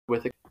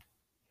with it.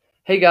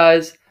 Hey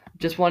guys,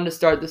 just wanted to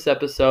start this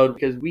episode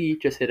because we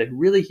just hit a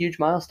really huge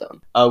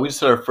milestone. We just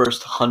had our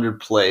first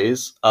 100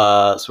 plays,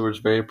 so we're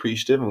just very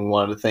appreciative, and we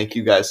wanted to thank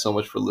you guys so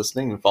much for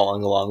listening and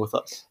following along with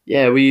us.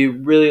 Yeah, we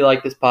really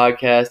like this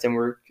podcast,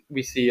 and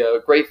we see a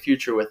great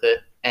future with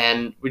it.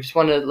 And we just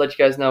want to let you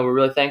guys know we're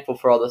really thankful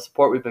for all the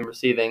support we've been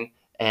receiving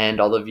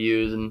and all the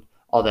views and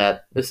all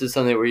that. This is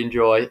something that we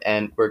enjoy,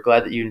 and we're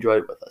glad that you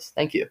enjoyed it with us.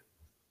 Thank you.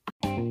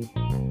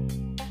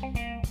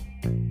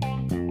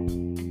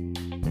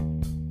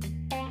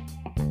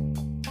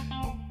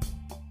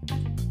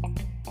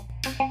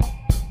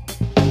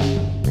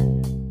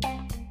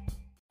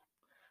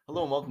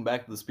 Hello and welcome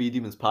back to the Speed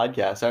Demons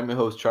podcast. I'm your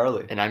host,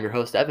 Charlie. And I'm your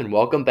host, Evan.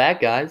 Welcome back,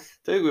 guys.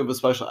 Today we have a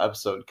special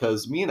episode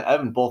because me and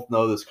Evan both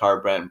know this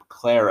car brand,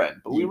 Mclaren,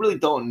 but we really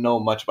don't know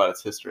much about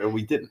its history, or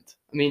we didn't.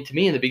 I mean, to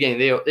me, in the beginning,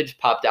 they just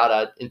popped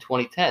out in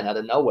 2010 out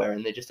of nowhere,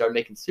 and they just started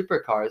making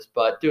supercars.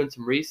 But doing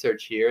some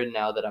research here, and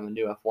now that I'm a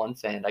new F1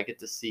 fan, I get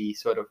to see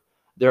sort of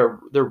their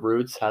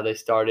roots, how they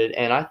started,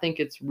 and I think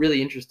it's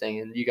really interesting,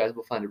 and you guys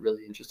will find it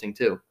really interesting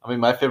too. I mean,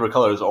 my favorite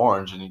color is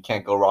orange, and you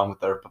can't go wrong with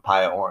their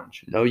papaya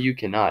orange. No, you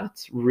cannot.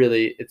 It's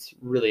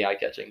really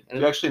eye-catching. Do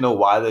you actually know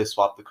why they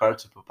swapped the car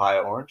to papaya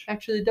orange?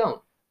 Actually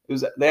don't.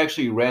 They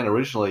actually ran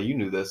originally, you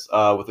knew this,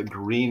 with a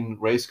green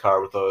race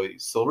car with a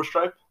silver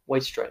stripe?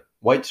 White stripe.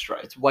 White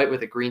stripe. It's white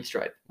with a green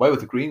stripe. White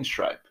with a green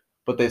stripe.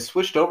 But they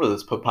switched over to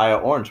this papaya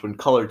orange when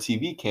color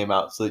TV came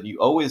out so that you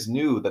always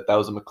knew that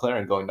was a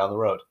McLaren going down the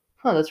road.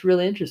 Huh, that's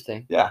really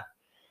interesting. Yeah.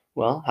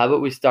 Well, how about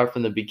we start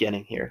from the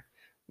beginning here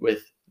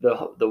with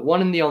the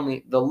one and the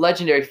only, the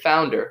legendary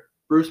founder,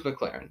 Bruce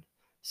McLaren.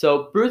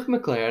 So Bruce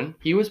McLaren,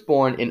 he was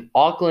born in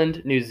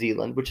Auckland, New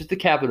Zealand, which is the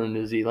capital of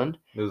New Zealand.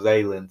 New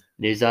Zealand.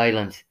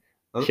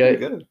 That's pretty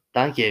good.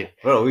 Thank you.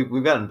 Well,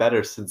 we've gotten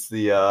better since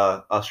the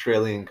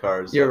Australian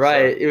cars. You're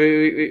right.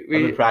 I've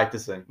been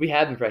practicing. We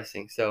have been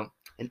practicing. So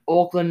in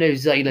Auckland, New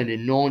Zealand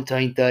in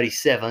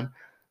 1937.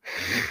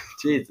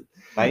 Jesus.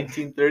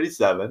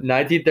 1937.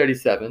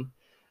 1937.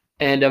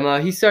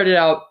 And he started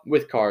out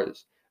with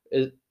cars.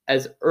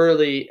 As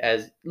early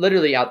as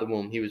literally out the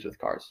womb, he was with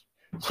cars.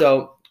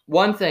 So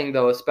one thing,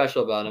 though,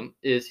 special about him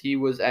is he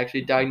was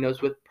actually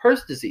diagnosed with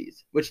purse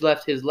disease, which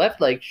left his left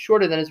leg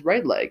shorter than his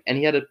right leg, and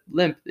he had a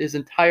limp his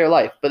entire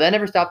life. But that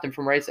never stopped him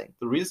from racing.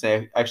 The reason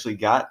I actually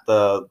got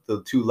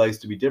the two legs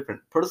to be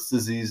different, purse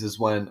disease is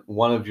when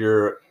one of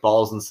your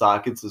balls and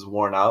sockets is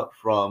worn out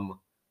from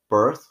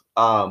birth.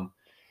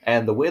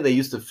 And the way they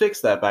used to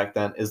fix that back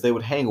then is they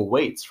would hang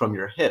weights from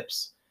your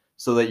hips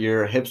so that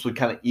your hips would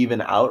kind of even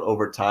out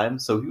over time.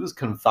 So he was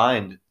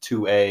confined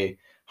to a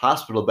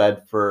hospital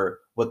bed for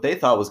what they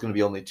thought was going to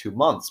be only 2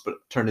 months, but it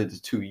turned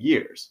into 2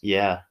 years.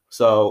 Yeah.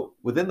 So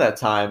within that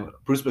time,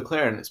 Bruce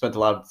McLaren spent a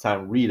lot of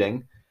time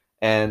reading,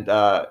 and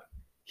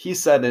he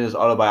said in his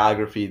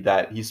autobiography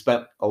that he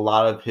spent a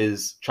lot of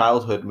his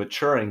childhood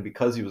maturing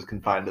because he was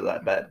confined to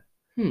that bed.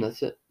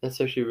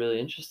 That's actually really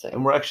interesting.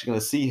 And we're actually going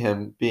to see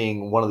him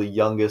being one of the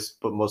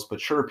youngest but most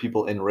mature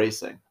people in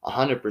racing.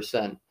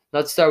 100%.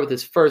 Let's start with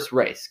his first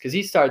race, because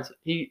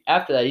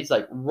after that, he's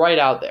like right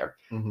out there.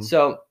 Mm-hmm.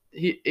 So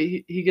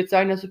he gets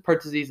diagnosed with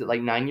purse disease at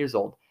like 9 years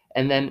old,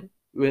 and then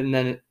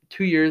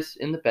 2 years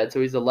in the bed, so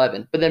he's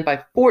 11. But then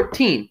by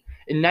 14,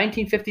 in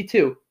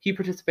 1952, he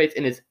participates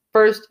in his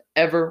first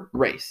ever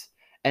race,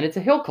 and it's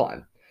a hill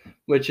climb,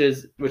 which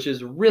is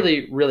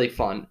really, really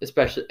fun,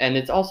 especially, and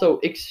it's also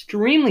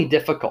extremely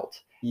difficult.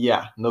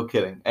 Yeah, no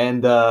kidding.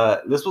 And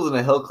this wasn't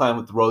a hill climb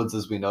with roads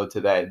as we know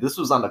today. This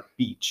was on a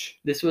beach.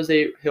 This was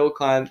a hill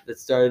climb that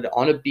started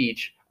on a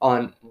beach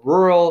on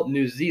rural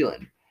New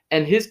Zealand.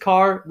 And his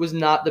car was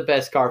not the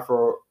best car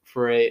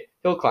for a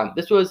hill climb.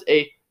 This was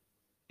a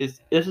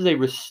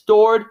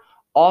restored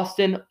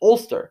Austin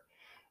Ulster.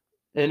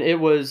 And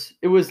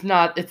it's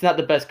not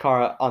the best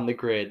car on the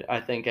grid. I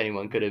think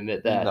anyone could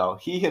admit that. No,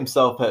 he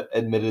himself had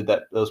admitted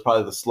that it was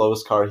probably the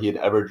slowest car he had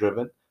ever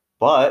driven.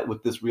 But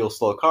with this real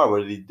slow car, what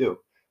did he do?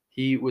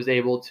 He was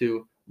able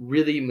to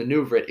really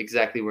maneuver it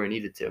exactly where he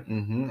needed to.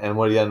 Mm-hmm. And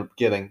what did he end up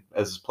getting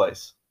as his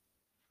place?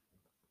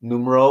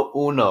 Numero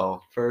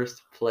uno.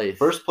 First place.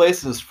 First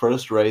place in his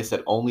first race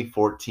at only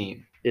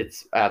 14.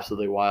 It's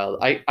absolutely wild.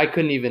 I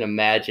couldn't even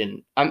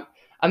imagine.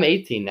 I'm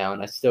 18 now,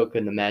 and I still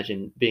couldn't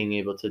imagine being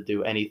able to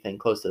do anything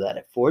close to that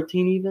at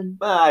 14 even.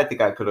 I think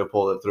I could have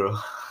pulled it through.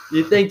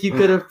 You think you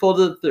could have pulled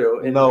it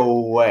through? No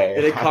way.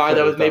 In a car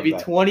that was maybe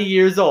 20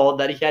 years old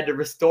that he had to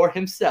restore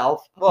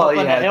himself on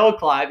a hill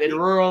climb in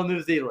rural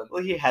New Zealand.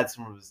 Well, he had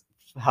some of his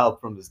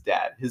help from his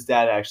dad. His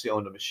dad actually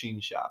owned a machine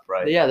shop,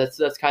 right? Yeah,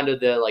 that's kind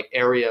of the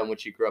area in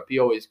which he grew up. He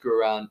always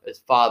grew around his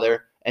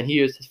father, and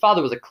his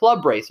father was a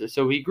club racer,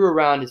 so he grew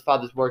around his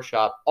father's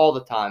workshop all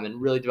the time and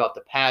really developed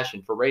a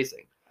passion for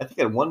racing. I think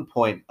at one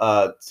point,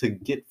 to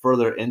get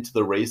further into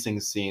the racing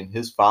scene,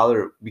 his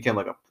father became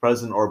like a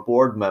president or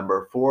board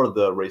member for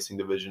the racing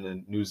division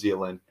in New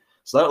Zealand.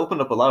 So that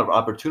opened up a lot of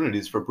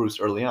opportunities for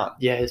Bruce early on.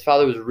 Yeah, his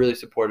father was really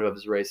supportive of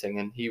his racing,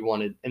 and he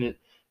wanted,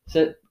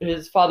 so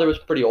his father was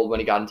pretty old when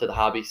he got into the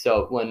hobby.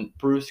 So when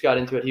Bruce got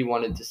into it, he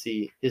wanted to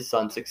see his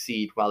son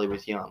succeed while he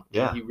was young.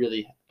 Yeah. He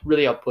really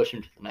really help push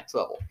him to the next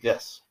level.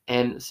 Yes.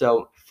 And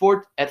so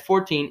at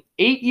 14,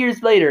 8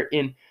 years later,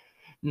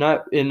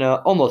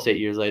 almost 8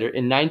 years later,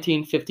 in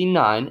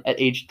 1959, at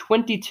age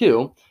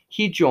 22,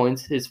 he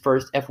joins his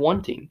first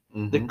F1 team,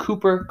 the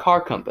Cooper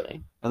Car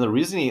Company. And the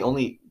reason he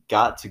only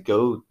got to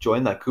go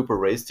join that Cooper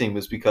race team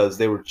was because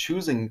they were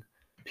choosing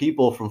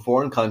people from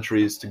foreign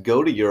countries to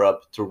go to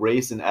Europe to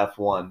race in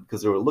F1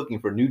 because they were looking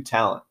for new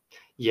talent.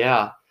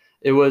 Yeah,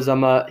 it was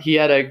he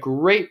had a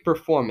great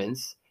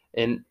performance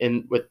in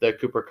with the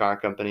Cooper Car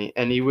Company,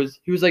 and he was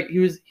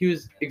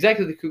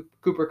exactly the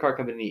Cooper Car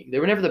Company. They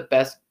were never the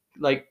best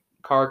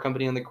car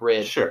company on the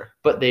grid. Sure.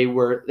 But they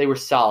were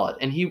solid.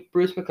 And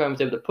Bruce McLaren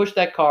was able to push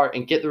that car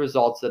and get the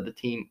results that the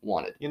team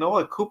wanted. You know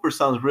what? Cooper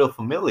sounds real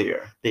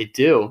familiar. They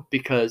do,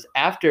 because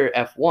after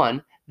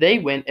F1, they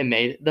went and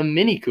made the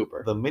Mini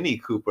Cooper. The Mini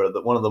Cooper,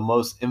 one of the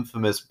most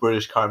infamous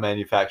British car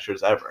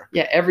manufacturers ever.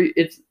 Yeah,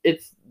 it's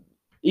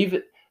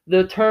even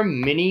the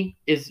term Mini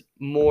is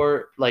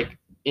more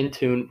in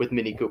tune with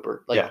Mini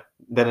Cooper.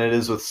 Than it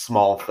is with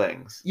small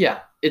things. Yeah,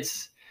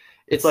 it's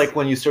like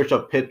when you search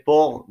up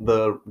Pitbull,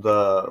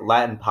 the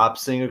Latin pop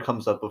singer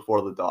comes up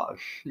before the dog.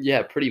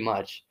 Yeah, pretty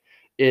much.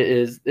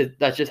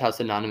 That's just how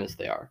synonymous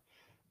they are.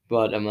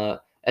 But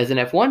as an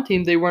F1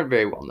 team, they weren't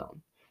very well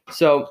known.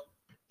 So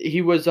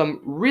he was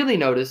really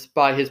noticed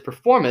by his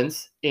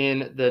performance in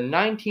the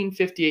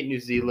 1958 New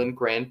Zealand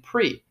Grand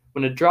Prix,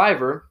 when a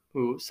driver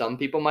who some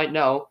people might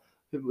know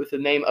with the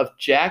name of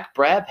Jack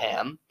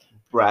Brabham.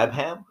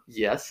 Brabham?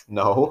 Yes.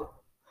 No.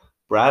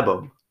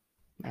 Brabham.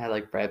 I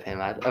like Brabham.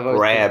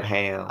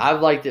 Brabham.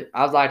 I've liked it.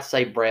 I'd like to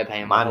say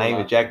Brabham. My name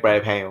is Jack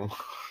Brabham.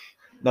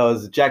 No,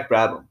 it's Jack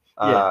Brabham.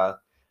 Yeah.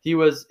 He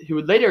would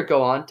later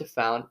go on to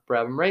found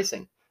Brabham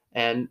Racing,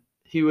 and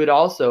he would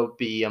also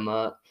be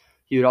Mr.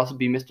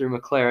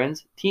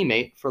 McLaren's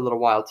teammate for a little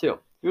while too.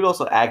 He would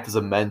also act as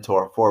a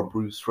mentor for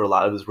Bruce for a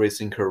lot of his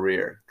racing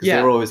career, because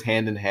they were always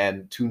hand in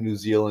hand, two New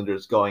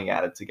Zealanders going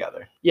at it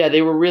together. Yeah,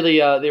 they were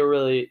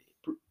really.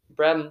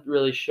 Brabham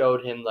really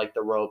showed him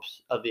the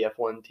ropes of the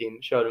F1 team,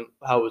 showed him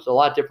how it was a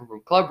lot different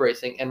from club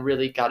racing, and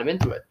really got him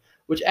into it,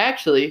 which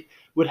actually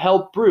would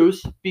help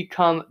Bruce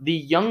become the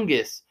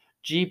youngest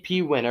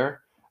GP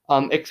winner,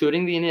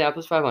 excluding the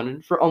Indianapolis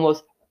 500, for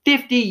almost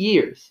 50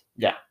 years.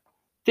 Yeah.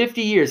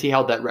 50 years he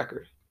held that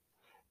record.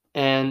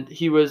 And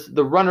he was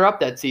the runner-up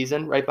that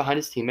season, right behind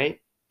his teammate,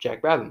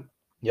 Jack Brabham.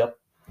 Yep.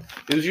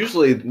 It was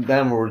usually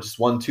them were just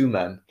 1-2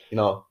 men,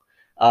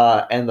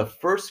 and the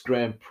first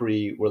Grand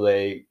Prix where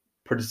they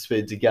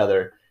participated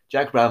together,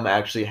 Jack Brabham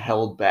actually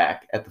held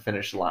back at the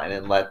finish line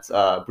and let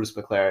Bruce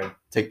McLaren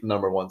take the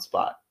number 1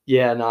 spot.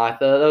 Yeah, no, I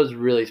thought that was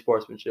really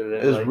sportsmanship.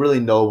 It was really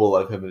noble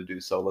of him to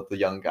do so. Let the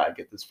young guy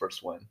get this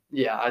first win.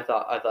 Yeah, I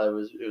thought it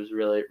was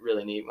really,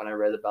 really neat when I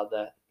read about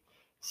that.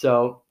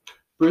 So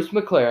Bruce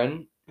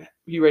McLaren,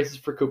 he races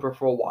for Cooper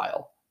for a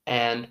while,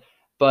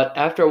 but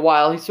after a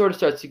while he sort of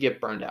starts to get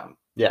burned out.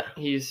 Yeah,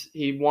 he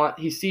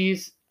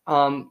sees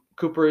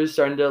Cooper is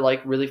starting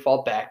to really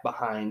fall back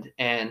behind,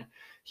 and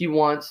he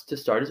wants to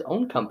start his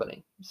own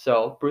company.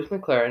 So Bruce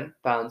McLaren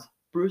founds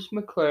Bruce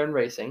McLaren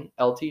Racing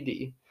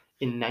Ltd.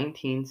 in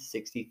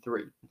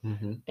 1963.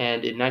 Mm-hmm.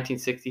 And in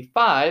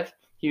 1965,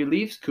 he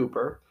leaves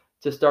Cooper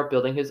to start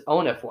building his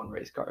own F1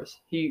 race cars.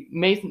 He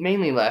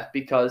mainly left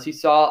because he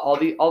saw all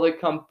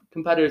the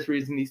competitors were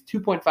using these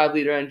 2.5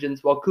 liter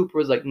engines, while Cooper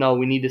was like, no,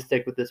 we need to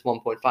stick with this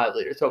 1.5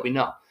 liter. So we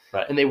know.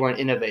 Right. And they weren't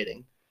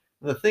innovating.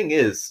 The thing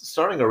is,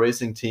 starting a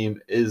racing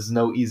team is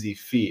no easy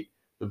feat.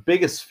 The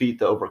biggest feat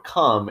to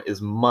overcome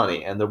is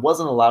money, and there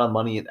wasn't a lot of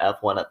money in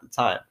F1 at the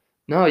time.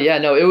 No,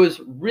 it was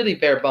really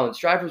bare bones.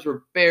 Drivers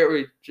were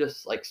barely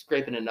just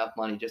scraping enough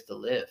money just to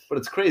live. But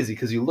it's crazy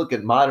because you look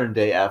at modern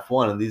day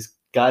F1, and these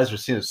guys are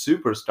seen as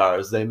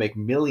superstars. They make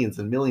millions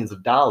and millions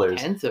of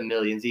dollars. Tens of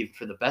millions even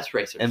for the best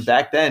racers. And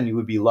back then, you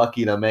would be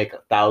lucky to make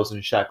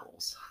 1,000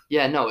 shekels.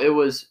 Yeah, no, it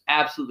was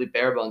absolutely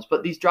bare bones.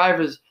 But these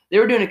drivers, they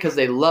were doing it because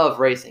they love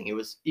racing. It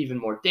was even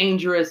more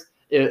dangerous.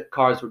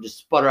 Cars would just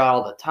sputter out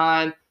all the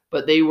time.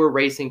 But they were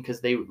racing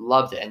because they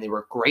loved it, and they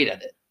were great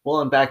at it.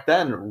 Well, and back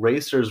then,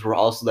 racers were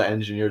also the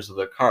engineers of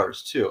their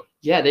cars, too.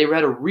 Yeah, they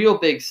had a real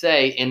big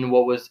say in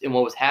what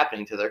was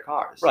happening to their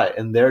cars. Right,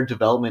 and their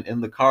development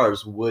in the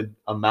cars would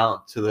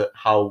amount to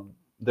how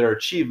their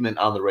achievement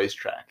on the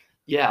racetrack.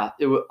 Yeah,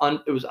 it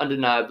was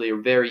undeniably a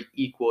very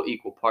equal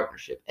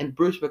partnership. And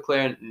Bruce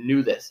McLaren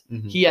knew this.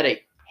 Mm-hmm. He had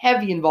a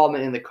heavy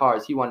involvement in the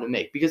cars he wanted to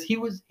make because he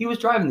was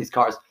driving these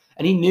cars,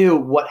 and he knew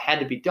what had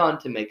to be done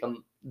to make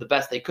them the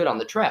best they could on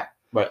the track.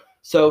 Right.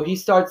 So he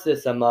starts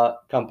this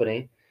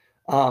company,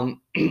 and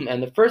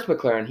the first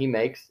McLaren he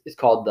makes is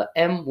called the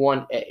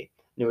M1A. And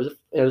it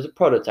was a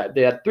prototype.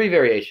 They had 3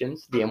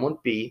 variations: the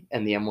M1B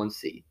and the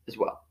M1C as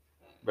well.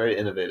 Very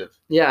innovative.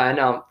 Yeah, I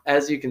know.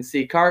 As you can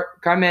see, car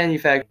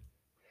manufacturers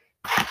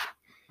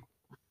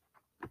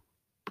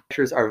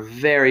are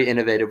very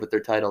innovative with their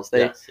titles.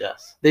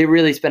 Yes. They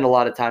really spend a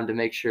lot of time to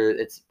make sure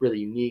it's really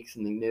unique,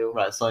 something new.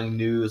 Right, something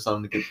new,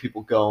 something to get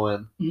people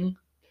going. Mm-hmm.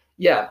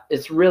 Yeah,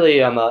 it's really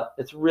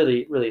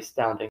really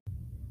astounding.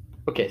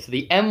 Okay, so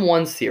the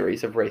M1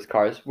 series of race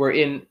cars were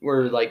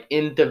like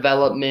in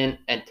development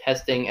and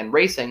testing and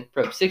racing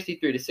from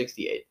 63 to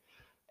 68.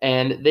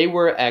 And they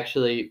were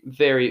actually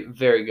very,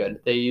 very good.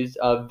 They used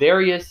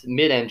various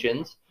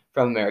mid-engines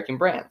from American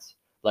brands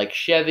like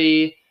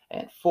Chevy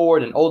and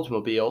Ford and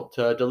Oldsmobile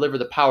to deliver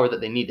the power that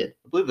they needed.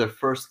 I believe their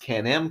first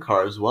Can-Am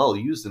car as well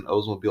used an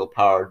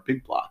Oldsmobile-powered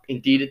big block.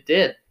 Indeed, it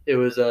did. It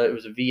was a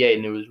V8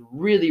 and it was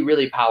really,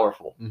 really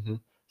powerful. Mm-hmm.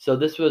 So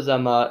this was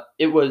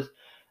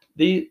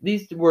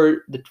these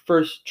were the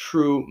first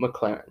true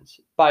McLarens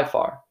by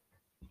far.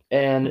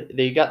 And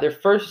they got their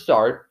first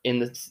start in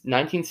the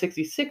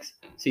 1966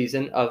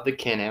 season of the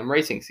Can-Am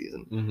racing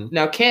season. Mm-hmm.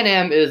 Now,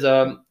 Can-Am is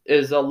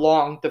a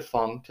long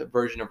defunct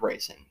version of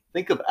racing.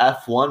 Think of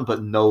F1,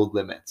 but no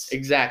limits.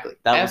 Exactly.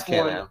 That was F1,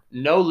 Can-Am.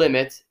 no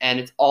limits, and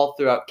it's all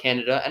throughout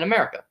Canada and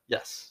America.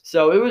 Yes.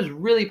 So it was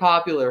really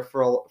popular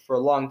for a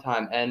long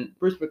time. And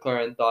Bruce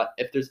McLaren thought,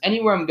 if there's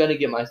anywhere I'm going to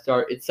get my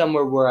start, it's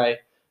somewhere where I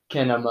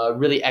can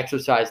really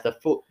exercise the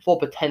full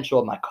potential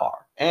of my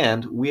car.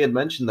 And we had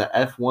mentioned that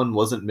F1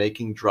 wasn't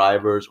making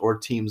drivers or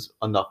teams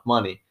enough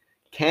money.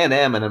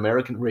 Can-Am and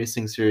American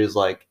racing series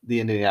like the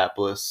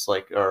Indianapolis,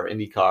 or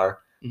IndyCar,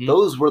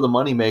 those were the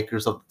money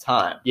makers of the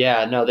time.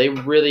 Yeah, no, they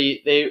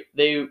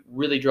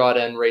really drawed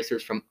in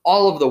racers from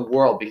all over the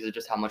world because of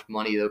just how much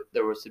money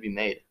there was to be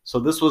made. So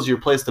this was your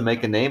place to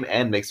make a name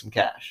and make some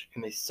cash.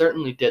 And they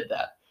certainly did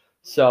that.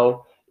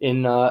 So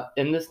in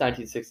this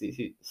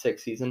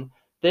 1966 season,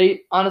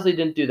 they honestly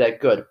didn't do that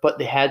good, but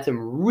they had some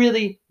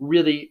really,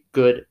 really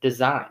good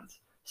designs.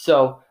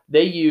 So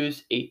they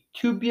used a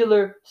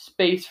tubular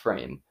space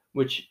frame,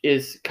 which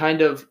is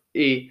kind of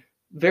a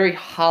very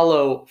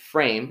hollow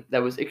frame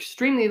that was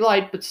extremely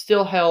light, but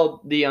still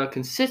held the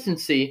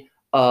consistency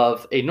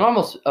of a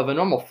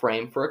normal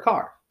frame for a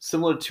car.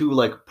 Similar to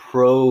like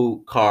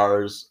pro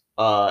cars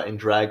in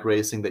drag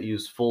racing that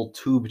use full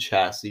tube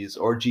chassis,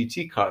 or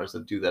GT cars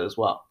that do that as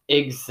well.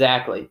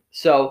 Exactly.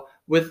 So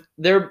with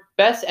their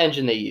best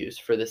engine they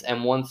used for this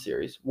M1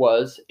 series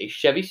was a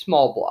Chevy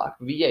small block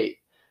V8,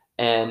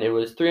 and it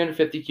was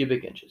 350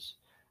 cubic inches.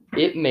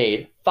 It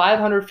made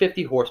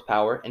 550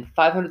 horsepower and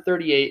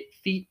 538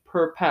 feet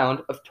per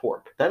pound of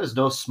torque. That is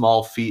no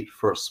small feat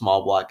for a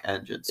small block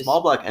engine.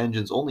 Small block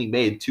engines only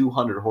made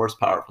 200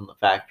 horsepower from the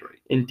factory.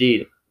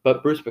 Indeed.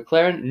 But Bruce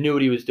McLaren knew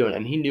what he was doing,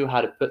 and he knew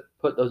how to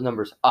put those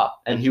numbers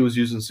up. And he was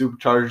using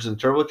superchargers and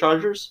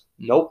turbochargers?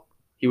 Nope,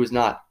 he was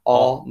not.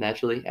 All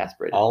naturally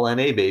aspirated. All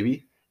NA,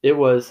 baby. It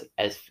was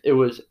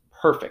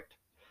perfect.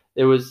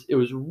 It was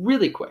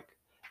really quick.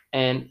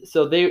 And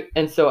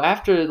so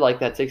after like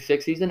that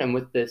 66 season, and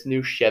with this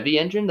new Chevy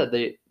engine, that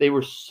they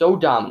were so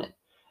dominant,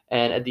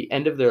 and at the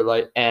end of their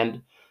life,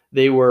 and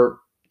they were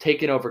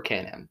taking over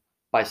Can-Am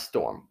by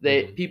storm.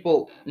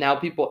 People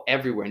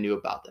everywhere knew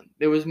about them.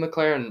 It was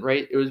McLaren,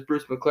 right? It was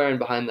Bruce McLaren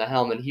behind the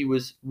helm, and he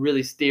was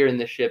really steering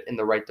the ship in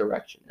the right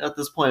direction. At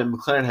this point,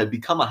 McLaren had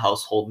become a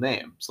household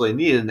name, so they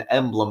needed an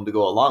emblem to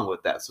go along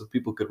with that, so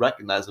people could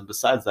recognize him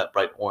besides that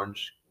bright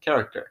orange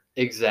character.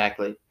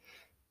 Exactly.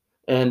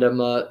 And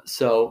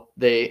so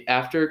they,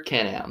 after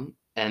Can-Am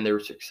and their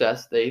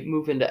success, they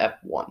move into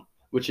F1,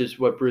 which is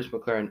what Bruce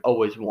McLaren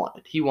always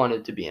wanted. He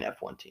wanted to be an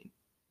F1 team.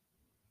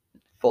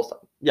 Full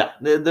stop. Yeah,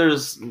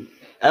 there's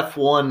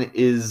F1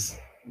 is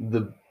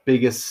the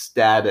biggest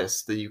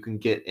status that you can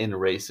get in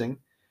racing.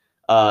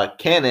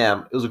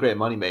 Can-Am, it was a great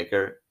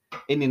moneymaker.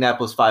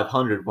 Indianapolis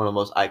 500, one of the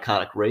most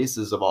iconic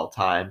races of all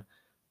time,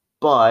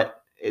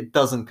 but it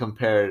doesn't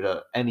compare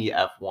to any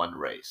F1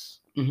 race.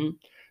 Mm-hmm.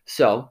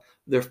 So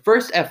their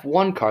first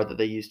F1 car that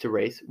they used to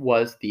race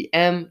was the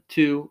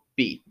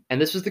M2B.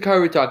 And this was the car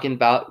we were talking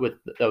about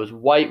that was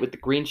white with the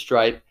green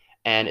stripe,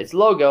 and its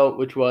logo,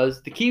 which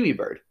was the Kiwi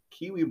bird.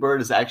 Kiwi bird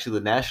is actually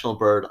the national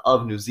bird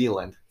of New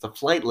Zealand. It's a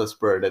flightless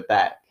bird at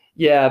that.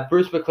 Yeah,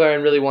 Bruce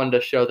McLaren really wanted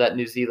to show that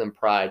New Zealand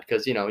pride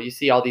because, you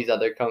see all these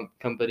other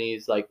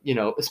companies like,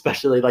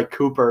 especially like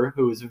Cooper,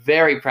 who's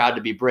very proud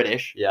to be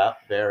British. Yeah,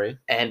 very.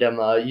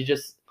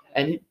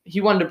 And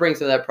he wanted to bring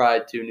some of that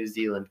pride to New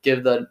Zealand,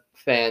 give the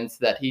fans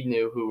that he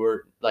knew who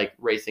were like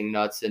racing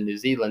nuts in New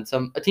Zealand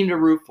a team to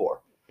root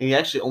for. And he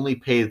actually only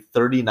paid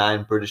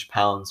 39 British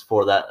pounds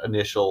for that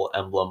initial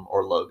emblem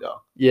or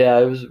logo. Yeah,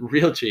 it was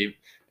real cheap.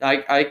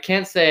 I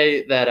can't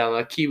say that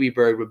a Kiwi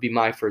bird would be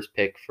my first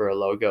pick for a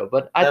logo,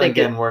 but I think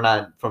we're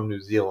not from New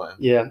Zealand.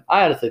 Yeah,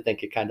 I honestly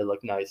think it kind of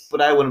looked nice. But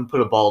I wouldn't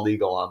put a bald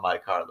eagle on my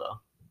car, though.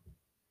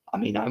 I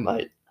mean, I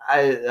might.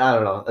 I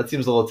don't know. That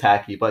seems a little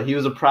tacky, but he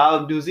was a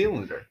proud New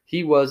Zealander.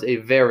 He was a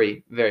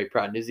very, very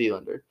proud New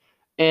Zealander,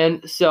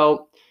 and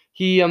so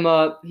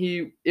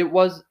it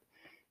was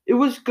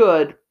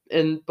good.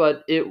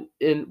 But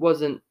it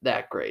wasn't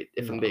that great,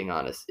 if I'm being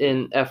honest,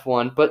 in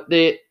F1. But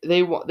they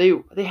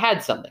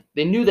had something.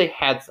 They knew they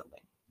had something.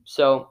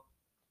 So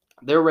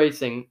they're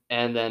racing,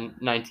 and then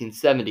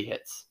 1970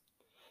 hits.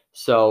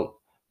 So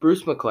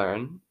Bruce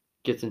McLaren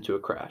gets into a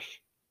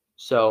crash.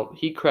 So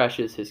he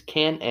crashes his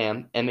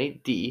Can-Am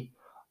M8D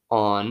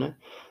on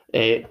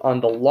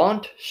the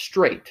Launch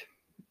Straight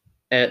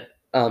at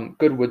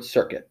Goodwood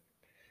Circuit.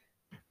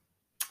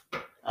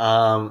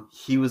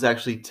 He was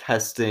actually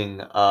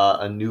testing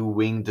a new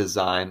wing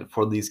design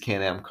for these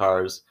Can-Am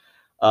cars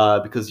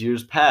because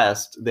years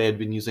past they had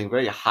been using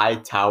very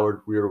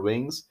high-towered rear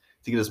wings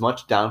to get as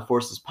much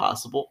downforce as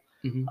possible.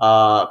 Mm-hmm.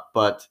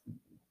 But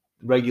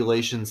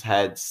regulations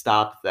had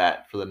stopped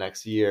that for the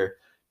next year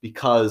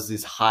because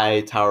these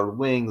high-towered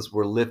wings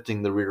were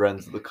lifting the rear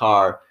ends of the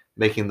car,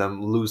 making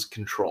them lose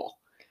control.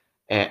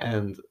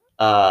 And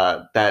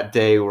that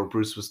day where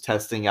Bruce was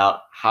testing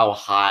out how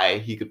high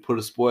he could put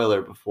a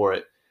spoiler before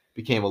it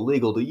became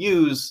illegal to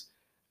use,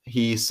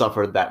 he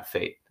suffered that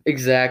fate.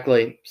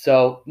 Exactly.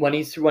 So when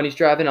he's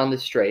driving on the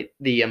straight,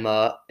 the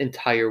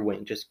entire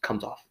wing just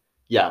comes off.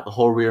 Yeah, the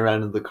whole rear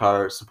end of the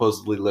car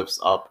supposedly lifts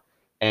up,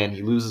 and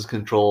he loses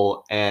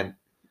control, and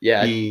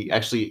he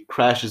actually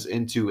crashes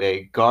into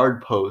a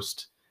guard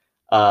post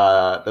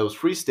that was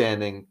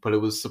freestanding, but it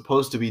was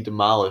supposed to be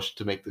demolished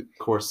to make the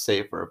course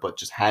safer, but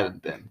just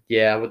hadn't been.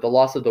 Yeah, with the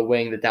loss of the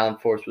wing, the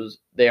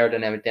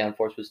aerodynamic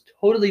downforce was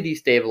totally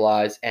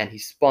destabilized, and he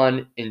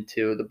spun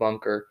into the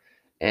bunker,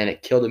 and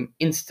it killed him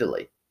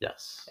instantly.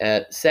 Yes.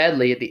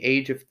 Sadly, at the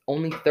age of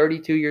only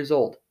 32 years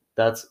old.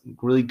 That's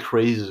really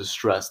crazy to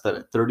stress that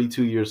at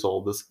 32 years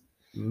old, this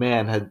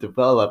man had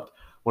developed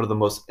one of the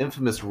most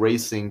infamous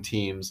racing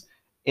teams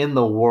in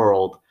the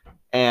world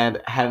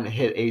and hadn't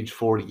hit age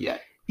 40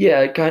 yet.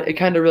 Yeah, it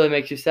kind of really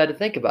makes you sad to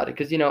think about it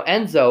because,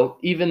 Enzo,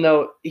 even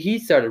though he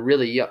started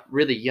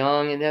really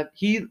young and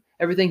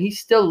he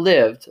still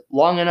lived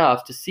long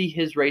enough to see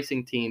his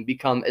racing team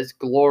become as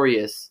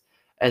glorious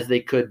as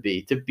they could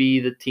be, to be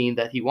the team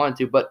that he wanted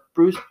to. But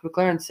Bruce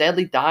McLaren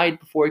sadly died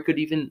before he could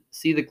even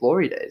see the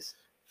glory days.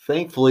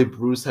 Thankfully,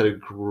 Bruce had a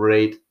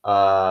great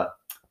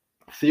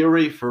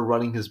theory for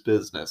running his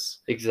business.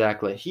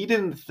 Exactly. He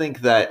didn't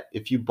think that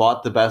if you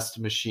bought the best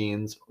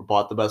machines or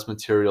bought the best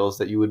materials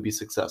that you would be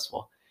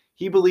successful.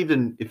 He believed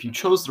in if you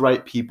chose the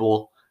right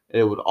people,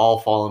 it would all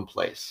fall in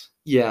place.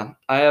 Yeah,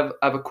 I have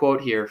a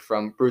quote here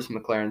from Bruce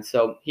McLaren.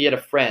 So he had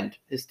a friend,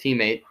 his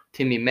teammate,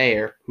 Timmy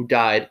Mayer, who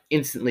died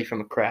instantly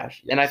from a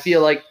crash. Yes. And I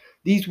feel like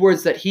these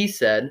words that he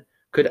said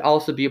could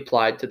also be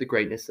applied to the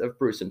greatness of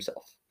Bruce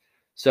himself.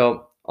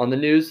 So on the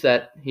news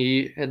that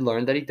he had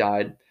learned that he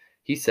died,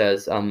 he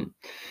says, the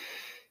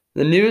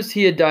news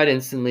he had died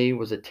instantly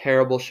was a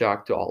terrible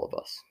shock to all of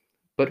us.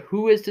 But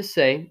who is to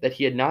say that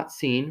he had not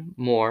seen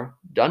more,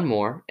 done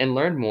more, and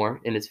learned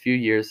more in his few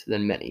years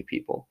than many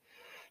people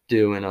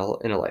do in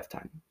a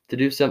lifetime? To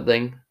do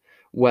something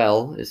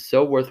well is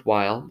so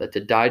worthwhile that to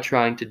die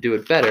trying to do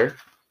it better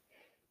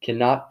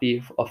cannot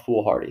be a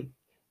foolhardy.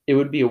 It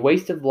would be a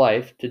waste of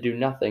life to do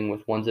nothing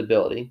with one's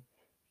ability,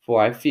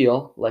 for I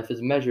feel life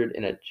is measured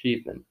in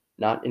achievement,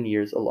 not in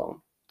years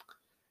alone.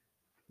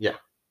 Yeah,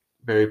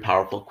 very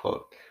powerful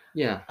quote.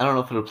 Yeah. I don't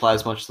know if it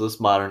applies much to this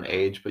modern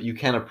age, but you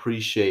can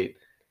appreciate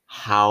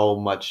how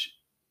much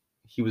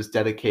he was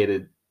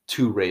dedicated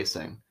to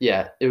racing.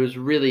 Yeah, it was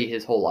really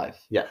his whole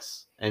life.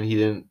 Yes, and he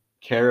didn't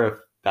care if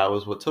that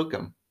was what took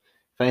him.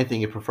 If anything,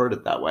 he preferred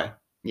it that way.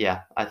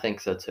 Yeah, I think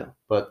so too.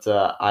 But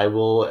I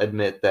will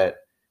admit that,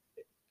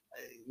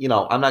 I'm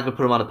not going to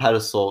put him on a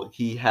pedestal.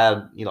 He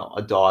had,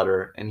 a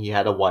daughter and he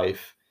had a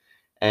wife,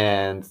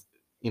 and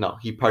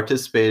he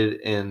participated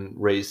in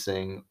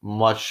racing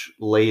much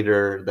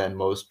later than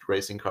most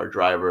racing car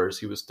drivers.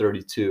 He was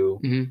 32.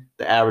 Mm-hmm.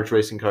 The average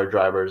racing car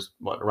driver is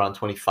around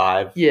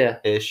 25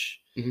 ish.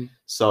 Mm-hmm.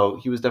 So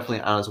he was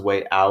definitely on his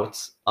way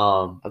out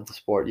of the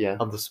sport. Yeah,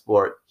 of the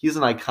sport. He's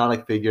an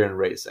iconic figure in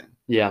racing.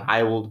 Yeah,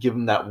 I will give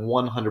him that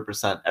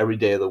 100% every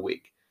day of the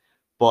week.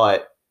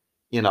 But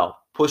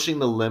pushing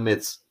the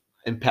limits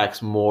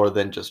impacts more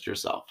than just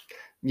yourself.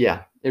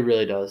 Yeah, it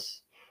really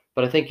does.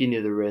 But I think he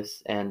knew the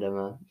risks, and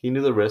he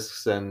knew the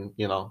risks, and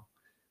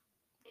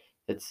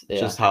it's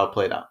just how it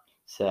played out.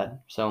 Sad.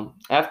 So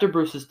after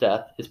Bruce's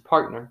death, his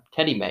partner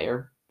Teddy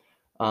Mayer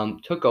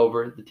took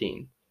over the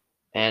team,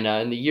 and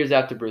in the years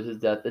after Bruce's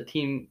death, the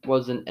team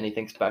wasn't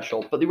anything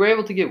special, but they were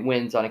able to get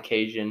wins on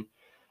occasion,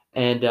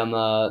 and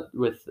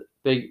with some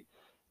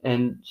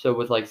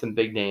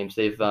big names,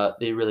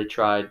 they really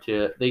tried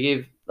to. They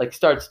gave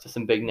starts to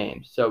some big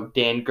names. So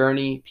Dan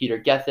Gurney, Peter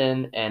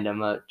Gethin, and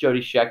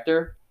Jody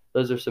Scheckter.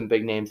 Those are some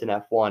big names in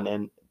F1,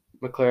 and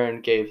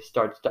McLaren gave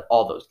starts to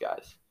all those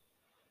guys.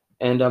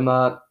 And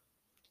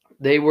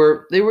they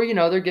were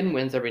they're getting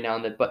wins every now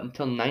and then, but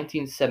until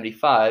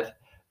 1975,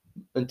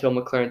 until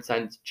McLaren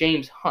signed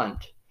James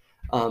Hunt,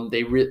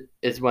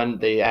 is when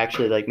they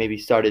actually maybe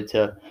started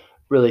to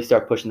really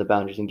start pushing the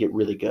boundaries and get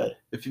really good.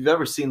 If you've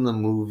ever seen the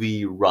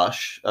movie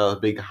Rush, a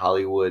big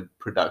Hollywood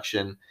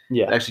production,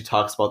 it actually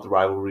talks about the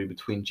rivalry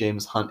between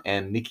James Hunt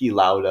and Niki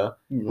Lauda,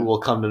 who we'll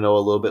come to know a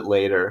little bit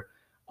later.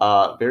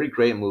 Very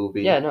great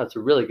movie. Yeah, no, it's a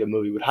really good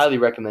movie. Would highly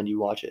recommend you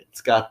watch it. It's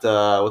got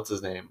what's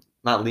his name?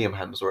 Not Liam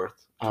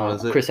Hemsworth.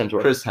 Chris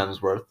Hemsworth. Chris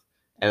Hemsworth.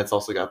 And it's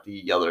also got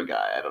the other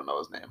guy. I don't know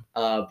his name.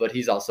 But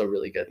he's also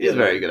really good. He's a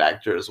very good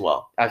actor as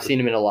well. I've seen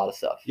him in a lot of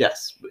stuff.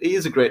 Yes,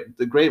 he's a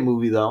great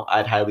movie though.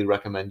 I'd highly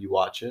recommend you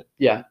watch it.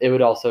 Yeah,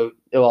 it'll also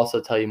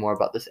tell you more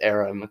about this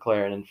era in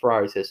McLaren and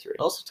Ferrari's history.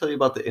 It'll also tell you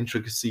about the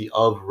intricacy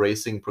of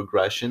racing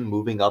progression,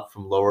 moving up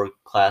from lower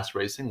class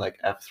racing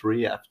like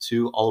F3,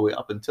 F2, all the way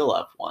up until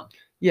F1.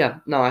 Yeah,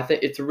 no, I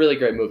think it's a really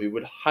great movie.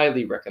 Would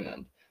highly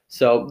recommend.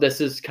 So this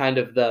is kind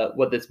of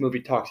what this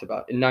movie talks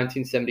about. In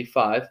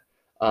 1975,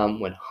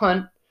 when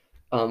Hunt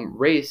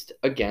raced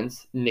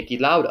against Niki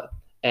Lauda,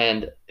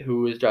 and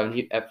who was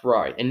driving at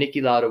Ferrari, and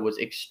Niki Lauda was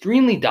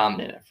extremely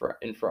dominant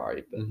in Ferrari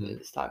at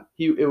this time.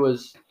 It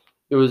was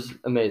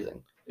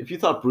amazing. If you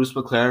thought Bruce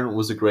McLaren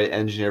was a great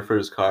engineer for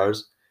his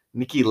cars,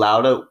 Niki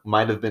Lauda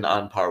might have been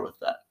on par with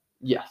that.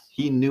 Yes,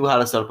 he knew how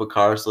to set up a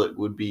car so it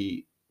would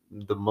be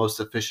the most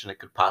efficient it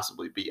could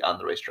possibly be on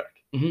the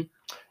racetrack. Mm-hmm.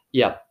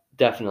 Yeah,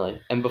 definitely.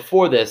 And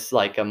before this,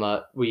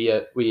 McLaren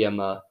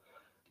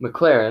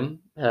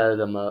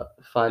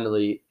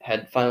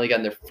had finally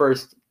gotten their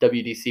first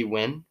WDC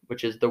win,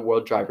 which is the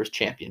World Drivers'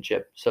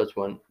 Championship. So it's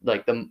when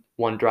the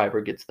one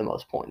driver gets the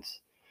most points,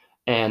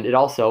 and it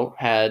also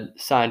had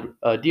signed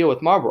a deal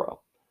with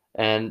Marlboro,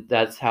 and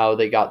that's how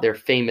they got their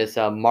famous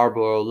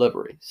Marlboro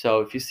livery.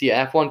 So if you see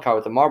an F1 car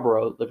with a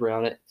Marlboro livery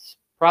on it, it's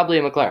probably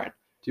a McLaren.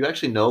 Do you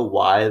actually know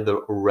why the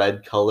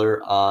red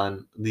color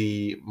on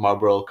the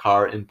Marlboro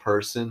car in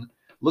person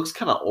looks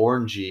kind of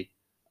orangey?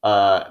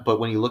 But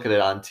when you look at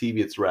it on TV,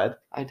 it's red.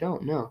 I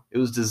don't know. It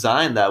was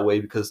designed that way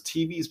because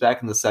TVs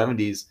back in the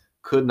 70s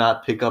could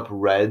not pick up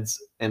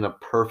reds in a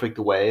perfect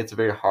way. It's a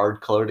very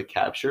hard color to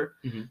capture.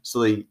 Mm-hmm.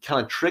 So they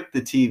kind of tricked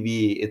the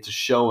TV into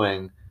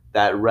showing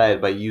that red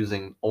by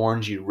using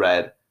orangey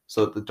red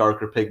so that the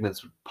darker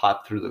pigments would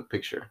pop through the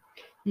picture.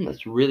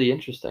 That's really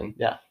interesting.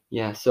 Yeah.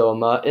 Yeah. So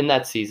in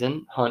that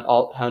season, Hunt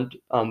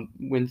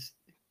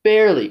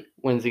barely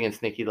wins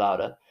against Niki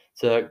Lauda.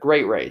 It's a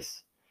great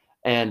race.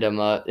 And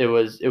it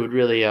would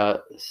really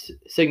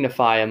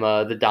signify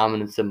the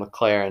dominance of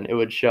McLaren. It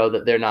would show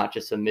that they're not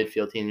just a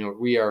midfield team.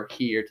 We are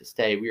here to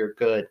stay. We are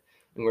good,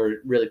 and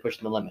we're really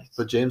pushing the limits.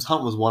 But James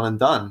Hunt was one and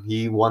done.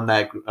 He won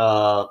that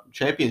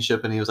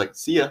championship, and he was like,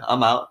 "See ya,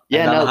 I'm out."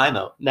 Yeah, on a high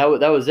note. That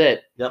was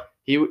it. Yep.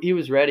 He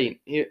was ready.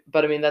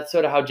 But I mean, that's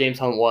sort of how James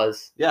Hunt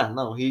was. Yeah.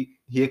 No, he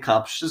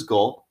accomplished his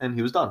goal, and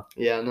he was done.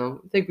 Yeah.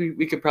 No, I think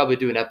we could probably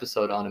do an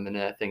episode on him, and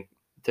I think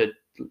to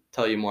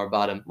tell you more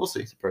about him. We'll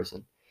see. As a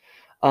person.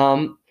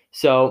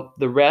 So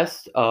the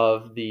rest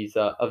of these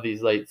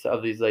late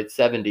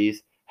 70s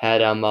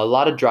had a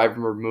lot of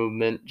driver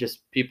movement,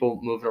 just people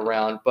moving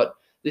around, but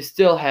they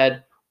still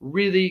had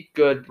really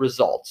good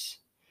results.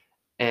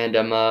 And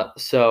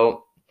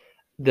so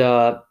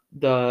the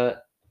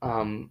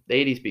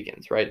 80s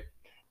begins, right?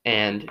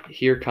 And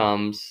here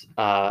comes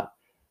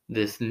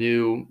this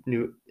new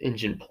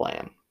engine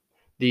plan.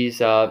 These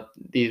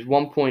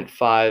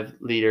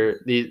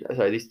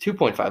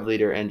 2.5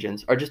 liter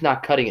engines are just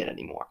not cutting it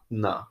anymore.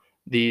 No.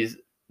 They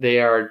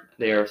are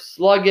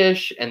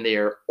sluggish and they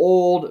are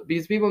old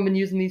because people have been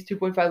using these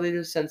 2.5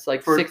 liters since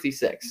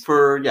 66.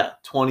 For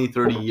 20,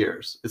 30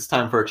 years. It's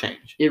time for a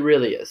change. It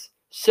really is.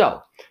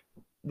 So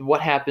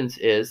what happens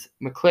is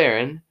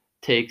McLaren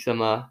takes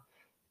some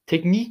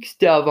techniques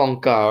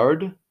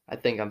d'avant-garde. I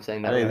think I'm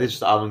saying that. I think they're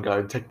just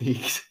avant-garde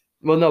techniques.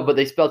 Well, no, but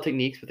they spell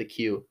techniques with a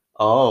Q.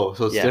 Oh,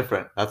 so it's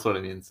different. That's what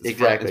it means.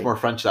 Exactly. It's more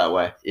French that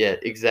way. Yeah,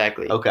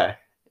 exactly. Okay.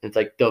 It's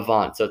like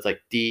devant, so it's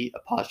like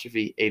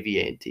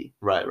D''AVANT.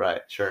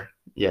 Right, sure.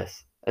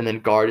 Yes, and then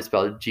guard is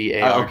spelled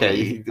GARD.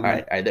 Okay. All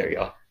right, there you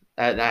go.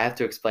 I have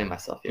to explain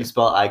myself here. You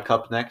spell I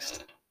cup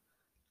next.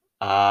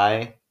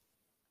 I.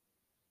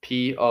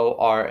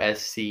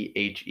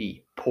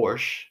 PORSCHE.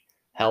 Porsche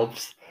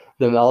helps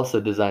them also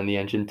design the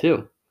engine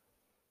too.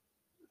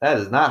 That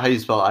is not how you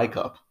spell I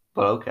cup,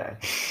 but okay.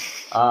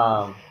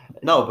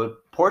 No, but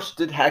Porsche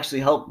did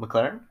actually help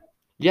McLaren.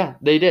 Yeah,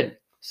 they did.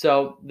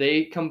 So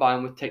they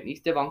combined with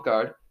techniques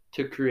d'avant-garde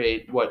to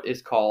create what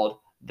is called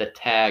the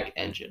tag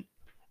engine.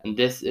 And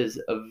this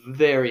is a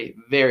very,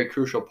 very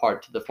crucial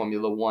part to the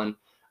Formula One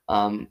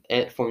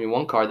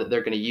car that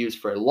they're going to use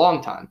for a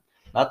long time.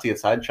 Not to get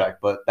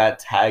sidetracked, but that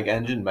tag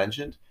engine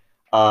mentioned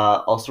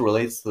also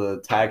relates to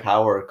the Tag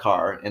Heuer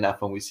car in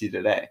F1 we see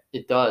today.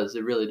 It does.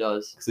 It really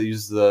does. Because it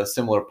uses a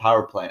similar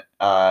power plant,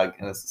 and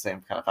it's the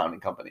same kind of founding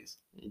companies.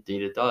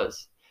 Indeed, it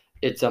does.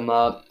 It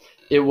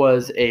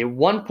was a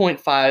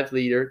 1.5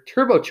 liter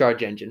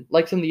turbocharged engine,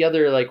 like some of the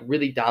other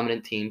really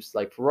dominant teams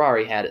like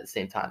Ferrari had at the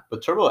same time.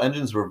 But turbo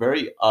engines were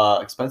very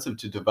expensive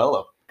to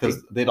develop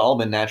because they'd all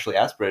been naturally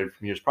aspirated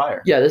from years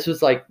prior. Yeah, this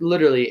was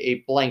literally a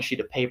blank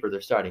sheet of paper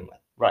they're starting with.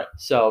 Right.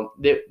 So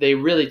they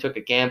really took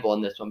a gamble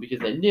on this one because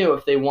they knew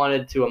if they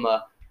wanted to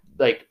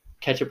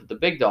catch up with the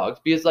big dogs,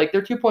 because their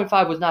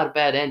 2.5 was not a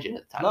bad engine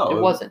at the time. No,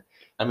 it wasn't.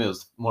 I mean, it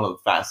was one of the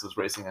fastest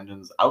racing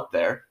engines out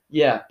there.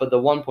 Yeah, but the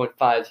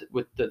 1.5s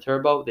with the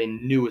turbo, they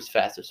knew was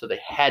faster, so they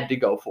had to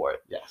go for it.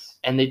 Yes.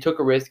 And they took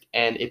a risk,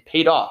 and it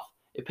paid off.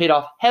 It paid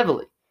off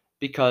heavily.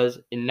 because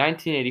in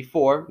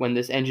 1984, when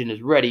this engine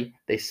is ready,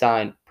 they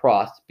sign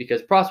Prost,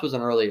 because Prost was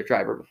an earlier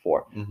driver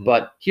before.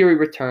 But here he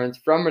returns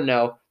from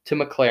Renault to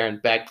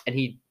McLaren back, and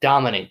he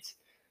dominates.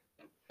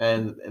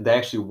 And they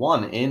actually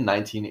won in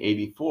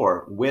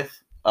 1984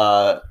 with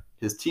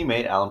his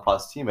teammate, Alan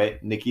Prost's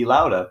teammate, Niki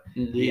Lauda.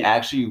 He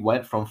actually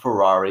went from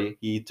Ferrari.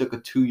 He took a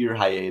 2-year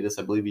hiatus.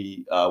 I believe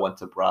he went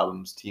to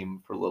Brabham's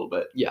team for a little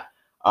bit. Yeah.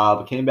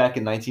 But came back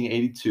in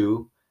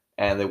 1982,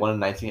 and they won in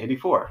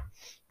 1984.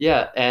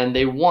 Yeah, and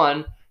they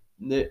won,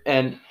 with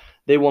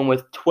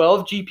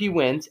 12 GP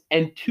wins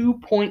and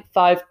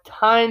 2.5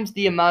 times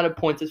the amount of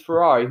points as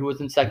Ferrari, who was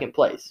in second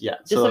place. Yeah,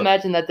 just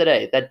imagine that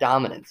today, that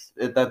dominance.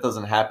 That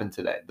doesn't happen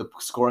today. The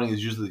scoring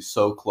is usually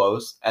so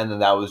close, and then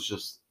that was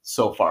just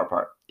so far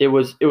apart. It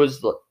was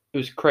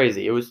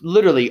crazy. It was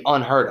literally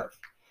unheard of.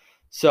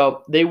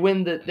 So they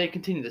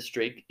continue the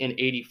streak in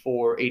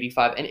 84,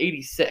 85, and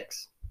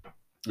 86.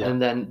 Yeah.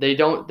 And then they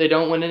don't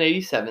win in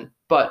 87,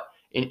 but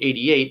in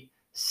 88,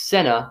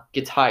 Senna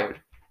gets hired,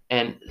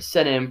 and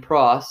Senna and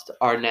Prost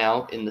are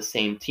now in the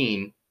same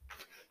team.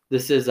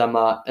 This is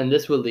and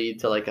this will lead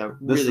to like a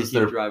really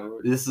huge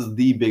rivalry. This is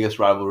the biggest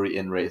rivalry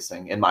in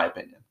racing, in my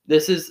opinion.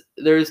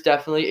 There's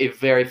definitely a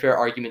very fair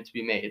argument to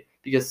be made,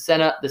 because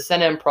the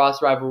Senna and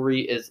Prost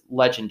rivalry is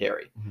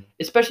legendary,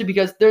 especially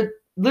because they're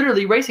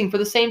literally racing for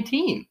the same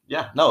team.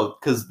 Yeah, no,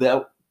 because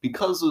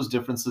those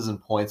differences in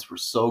points were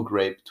so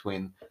great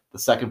between the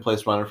second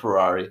place runner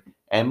Ferrari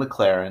and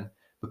McLaren.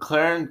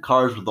 McLaren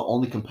cars were the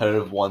only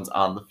competitive ones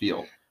on the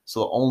field. So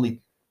the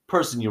only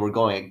person you were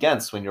going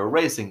against when you were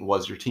racing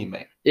was your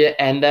teammate. Yeah,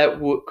 and that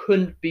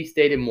couldn't be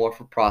stated more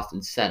for Prost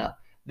and Senna.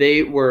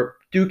 They were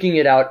duking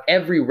it out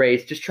every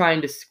race, just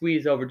trying to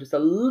squeeze over just a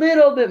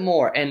little bit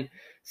more. And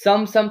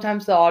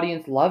sometimes the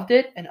audience loved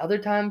it, and other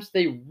times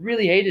they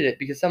really hated it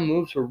because some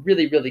moves were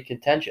really, really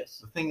contentious.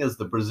 The thing is,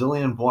 the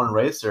Brazilian-born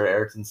racer,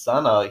 Ayrton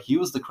Senna, he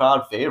was the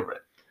crowd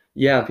favorite.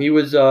 Yeah, he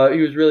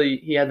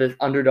had this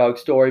underdog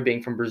story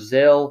being from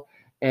Brazil,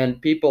 and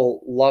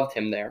people loved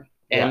him there.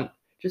 And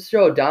just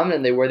show how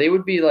dominant they were. They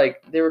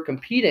were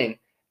competing,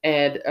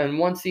 and in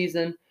one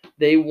season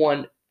they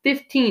won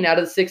 15 out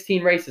of the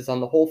 16 races on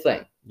the whole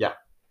thing. Yeah.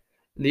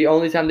 The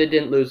only time they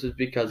didn't lose was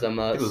because it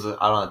was out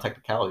on a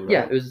technicality, right?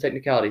 Yeah, it was a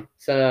technicality.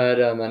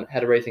 Senna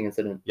had a racing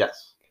incident.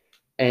 Yes.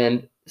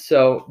 And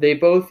so they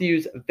both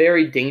use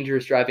very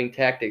dangerous driving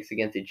tactics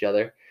against each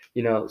other.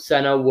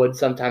 Senna would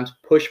sometimes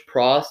push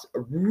Prost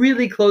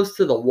really close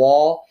to the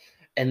wall,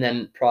 and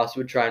then Prost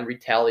would try and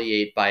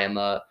retaliate by him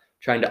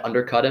trying to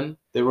undercut him.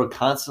 They were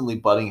constantly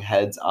butting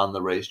heads on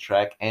the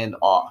racetrack and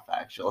off,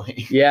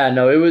 actually. Yeah,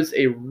 no, it was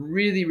a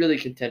really, really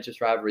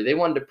contentious rivalry. They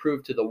wanted to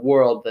prove to the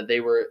world that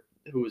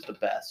who was the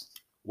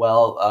best.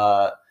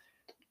 Well,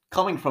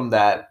 coming from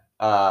that,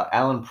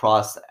 Alan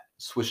Prost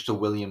switched to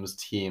Williams'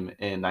 team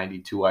in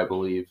 92, I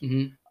believe.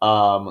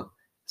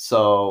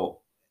 So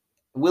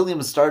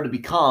Williams started to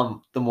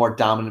become the more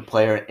dominant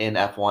player in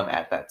F1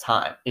 at that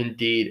time.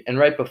 Indeed. And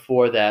right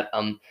before that,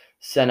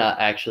 Senna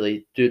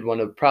actually did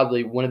one of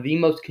the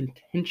most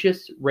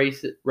contentious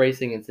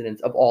racing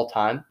incidents of all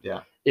time. Yeah.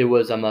 It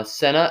was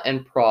Senna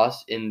and Prost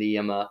in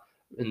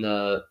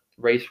the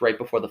race right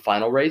before the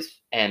final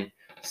race, and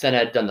Senna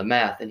had done the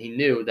math, and he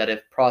knew that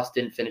if Prost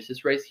didn't finish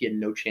this race, he had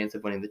no chance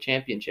of winning the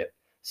championship.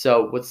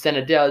 So what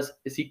Senna does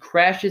is he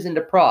crashes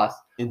into Prost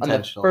on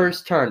the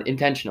first turn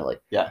intentionally.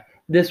 Yeah.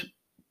 This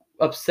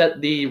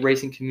upset the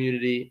racing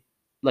community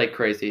like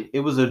crazy.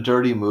 It was a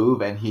dirty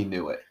move, and he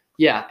knew it.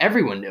 Yeah,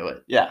 everyone knew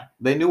it. Yeah,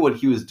 they knew what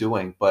he was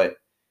doing, but,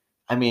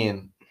 I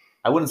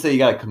wouldn't say you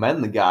got to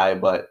commend the guy,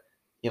 but,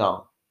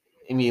 at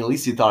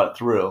least he thought it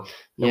through.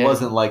 It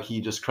wasn't like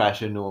he just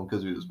crashed into him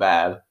because he was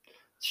bad.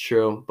 It's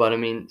true, but,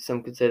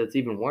 some could say that's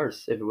even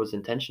worse if it was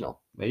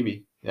intentional.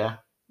 Maybe, yeah.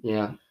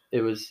 Yeah,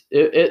 that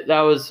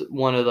was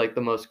one of,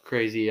 the most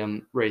crazy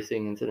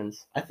racing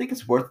incidents. I think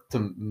it's worth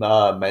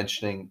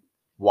mentioning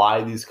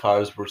why these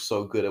cars were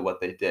so good at what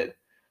they did.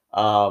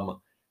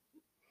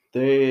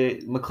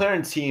 The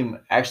McLaren team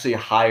actually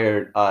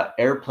hired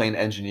airplane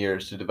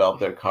engineers to develop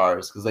their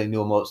cars because they knew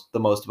the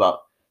most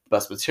about the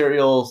best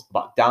materials,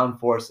 about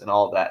downforce, and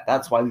all of that.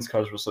 That's why these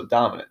cars were so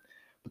dominant.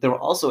 But they were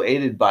also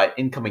aided by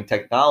incoming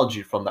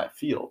technology from that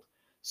field.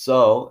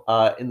 So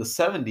in the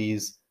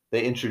 70s,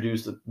 they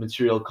introduced a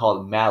material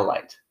called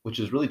malachite, which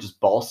is really just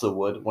balsa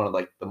wood, one of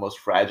the most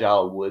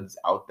fragile woods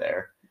out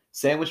there,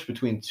 sandwiched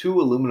between two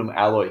aluminum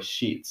alloy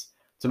sheets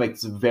to make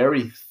this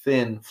very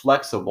thin,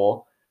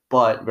 flexible,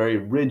 but very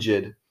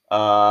rigid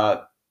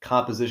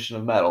composition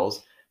of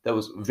metals that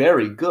was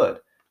very good.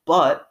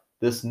 But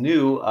this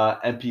new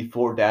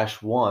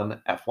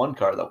MP4-1 F1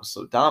 car that was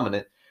so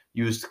dominant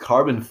used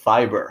carbon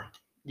fiber.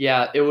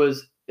 Yeah, it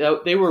was.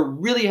 They were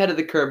really ahead of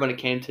the curve when it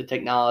came to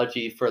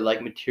technology for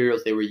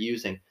materials they were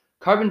using.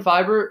 Carbon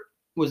fiber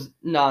was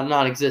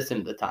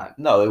non-existent at the time.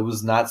 No, it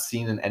was not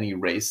seen in any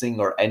racing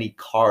or any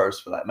cars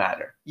for that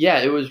matter. Yeah,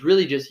 it was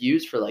really just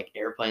used for like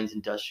airplanes,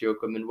 industrial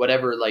equipment,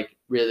 whatever like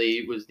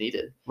really was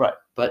needed. Right.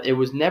 But it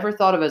was never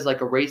thought of as like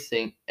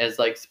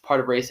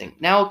part of racing.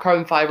 Now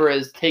carbon fiber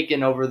has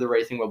taken over the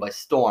racing world by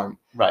storm.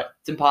 Right.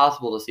 It's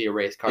impossible to see a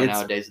race car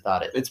nowadays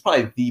without it. It's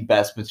probably the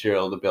best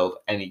material to build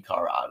any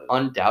car out of.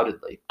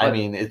 Undoubtedly. I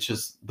mean, it's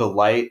just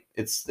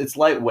it's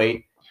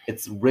lightweight,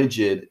 it's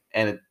rigid,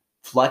 and it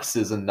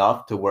flexes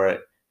enough to where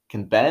it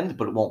can bend,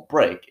 but it won't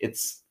break.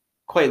 It's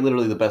quite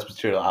literally the best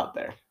material out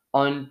there.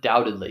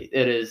 Undoubtedly.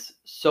 It is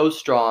so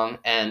strong,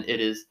 and it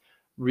is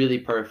really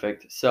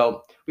perfect.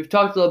 So we've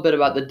talked a little bit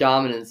about the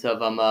dominance of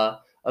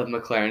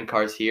McLaren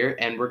cars here,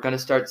 and we're going to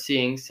start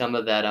seeing some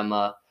of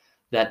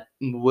that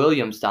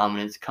Williams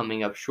dominance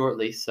coming up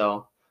shortly.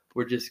 So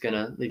we're just going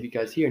to leave you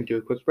guys here and do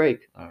a quick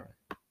break. All right.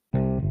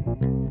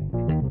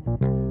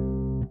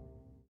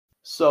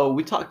 So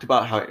we talked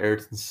about how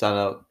Ayrton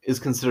Senna is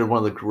considered one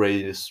of the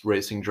greatest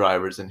racing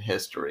drivers in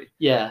history.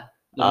 Yeah.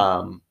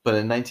 But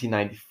in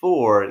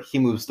 1994, he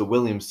moves the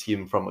Williams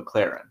team from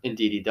McLaren.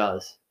 Indeed, he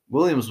does.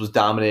 Williams was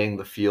dominating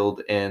the field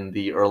in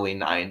the early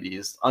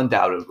 90s,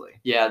 undoubtedly.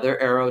 Yeah, their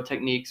aero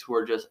techniques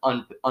were just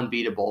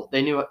unbeatable.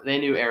 They knew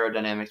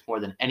aerodynamics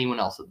more than anyone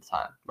else at the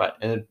time. Right,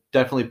 and it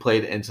definitely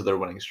played into their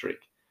winning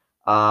streak.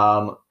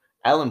 Alan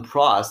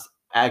Prost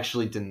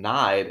actually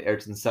denied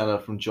Ayrton Senna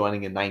from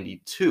joining in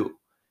 92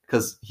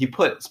 because he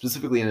put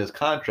specifically in his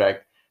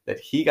contract that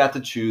he got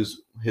to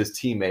choose his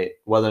teammate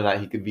whether or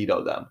not he could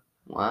veto them.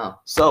 Wow.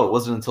 So it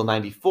wasn't until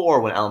 94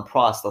 when Alan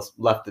Prost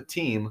left the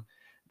team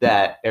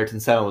that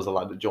Ayrton Senna was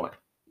allowed to join.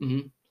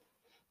 Mm-hmm.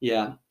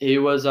 Yeah, he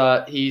was.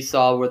 He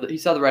saw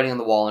the writing on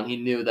the wall, and he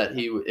knew that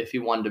if he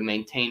wanted to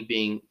maintain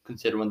being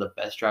considered one of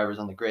the best drivers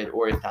on the grid,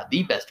 or if not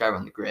the best driver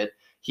on the grid,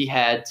 he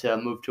had to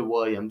move to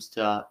Williams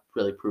to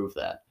really prove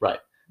that. Right.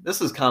 This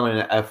is common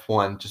in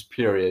F1, just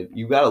period.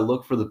 You got to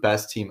look for the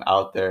best team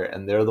out there,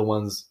 and they're the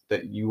ones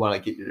that you want to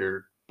get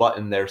your butt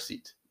in their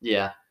seat.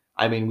 Yeah.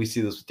 I mean, we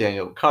see this with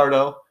Daniel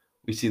Ricciardo.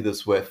 We see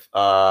this with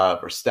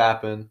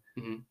Verstappen.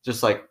 Mm-hmm.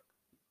 Just like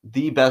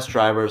the best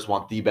drivers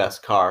want the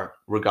best car,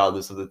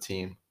 regardless of the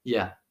team.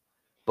 Yeah.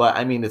 But,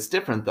 I mean, it's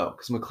different, though,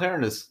 because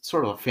McLaren is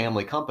sort of a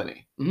family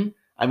company. Mm-hmm.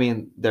 I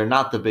mean, they're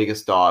not the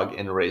biggest dog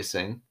in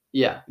racing.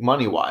 Yeah.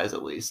 Money-wise,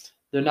 at least.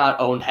 They're not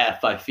owned half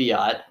by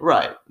Fiat.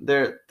 Right.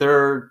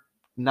 They're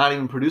not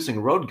even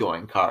producing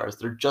road-going cars.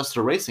 They're just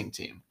a racing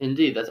team.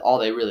 Indeed, that's all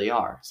they really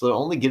are. So they're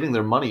only getting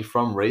their money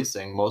from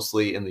racing,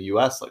 mostly in the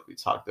U.S., like we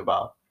talked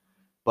about.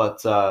 But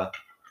so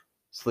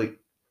they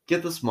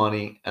get this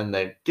money, and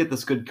they get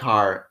this good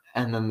car,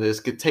 and then they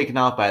just get taken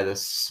out by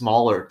this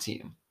smaller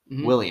team,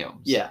 Mm-hmm.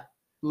 Williams. Yeah.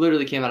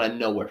 Literally came out of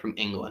nowhere from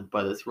England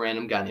by this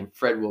random guy named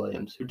Fred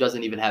Williams, who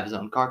doesn't even have his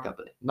own car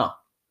company. No.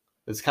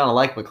 It's kind of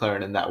like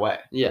McLaren in that way.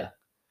 Yeah.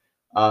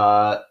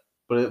 But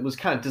it was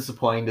kind of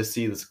disappointing to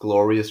see this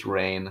glorious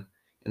reign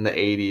in the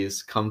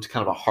 80s come to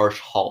kind of a harsh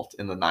halt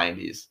in the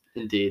 90s.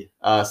 Indeed.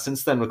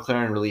 Since then,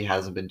 McLaren really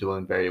hasn't been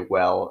doing very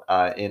well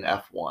in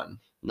F1.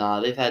 Nah,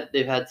 they've had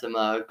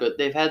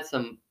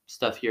some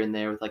stuff here and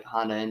there with like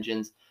Honda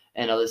engines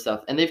and other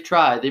stuff, and they've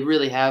tried. They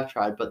really have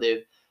tried, but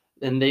they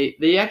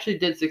actually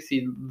did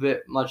succeed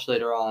much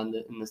later on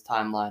in this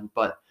timeline.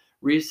 But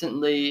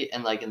recently,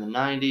 and like in the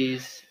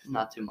 90s,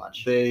 not too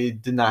much. They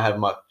did not have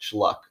much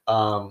luck.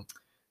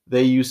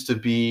 They used to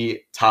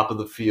be top of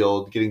the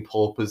field, getting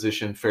pole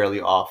position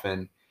fairly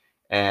often,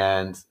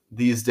 and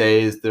these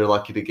days they're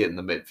lucky to get in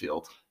the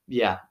midfield.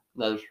 Yeah,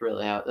 that's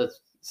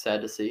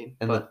sad to see.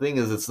 And the thing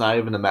is, it's not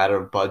even a matter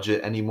of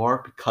budget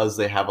anymore because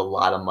they have a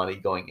lot of money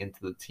going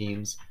into the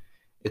teams.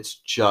 It's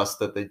just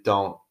that they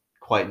don't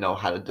quite know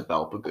how to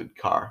develop a good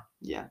car.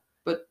 Yeah,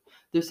 but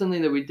there's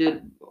something that we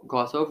did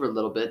gloss over a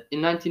little bit.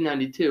 In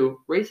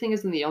 1992, racing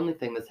isn't the only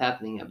thing that's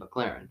happening at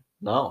McLaren.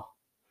 No.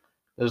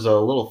 There's a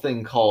little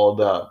thing called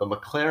the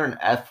McLaren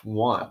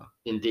F1.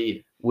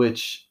 Indeed.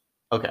 Which,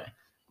 okay,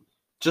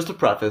 just to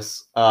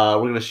preface, we're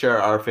going to share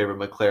our favorite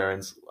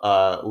McLarens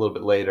a little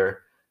bit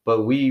later.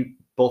 But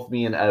both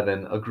me and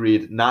Evan,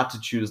 agreed not to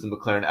choose the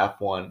McLaren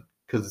F1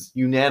 because it's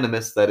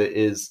unanimous that it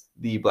is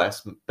the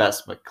best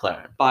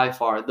McLaren. By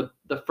far, the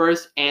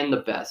first and the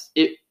best.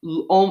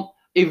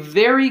 A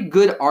very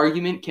good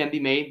argument can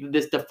be made that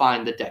this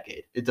defined the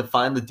decade. It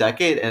defined the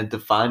decade, and it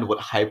defined what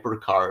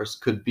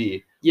hypercars could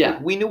be. Yeah.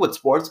 We knew what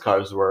sports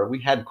cars were. We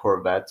had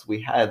Corvettes.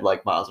 We had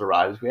like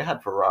Maseratis. We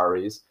had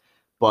Ferraris.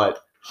 But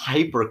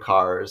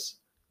hypercars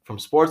from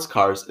sports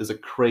cars is a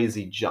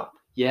crazy jump.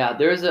 Yeah,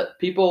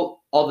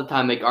 people all the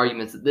time make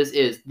arguments that this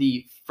is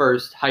the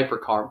first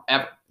hypercar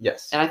ever.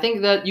 Yes. And I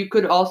think that you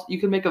could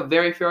make a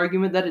very fair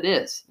argument that it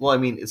is. Well, I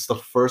mean, it's the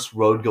first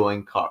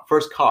road-going car.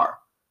 First car.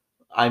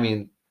 I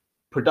mean,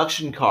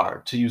 production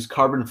car to use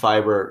carbon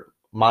fiber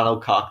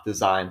monocoque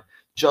design,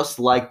 just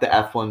like the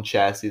F1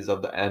 chassis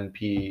of the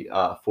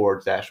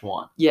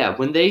MP4-1. Yeah,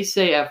 when they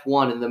say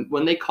F1 and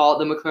when they call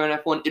it the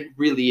McLaren F1, it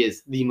really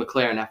is the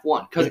McLaren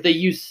F1 because they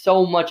use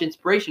so much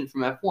inspiration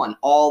from F1.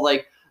 All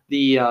like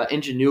the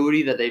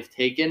ingenuity that they've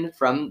taken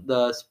from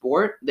the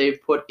sport,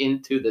 they've put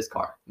into this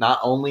car. Not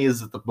only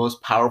is it the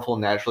most powerful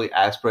naturally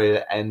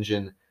aspirated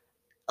engine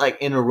like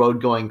in a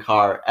road going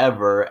car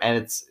ever, and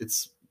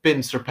it's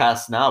been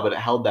surpassed now, but it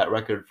held that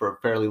record for a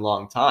fairly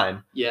long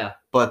time. Yeah.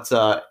 But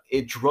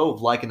it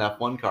drove like an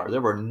F1 car.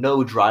 There were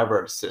no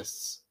driver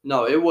assists.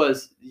 No, it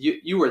was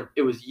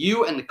it was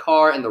you and the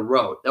car and the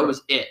road. That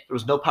was it. There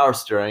was no power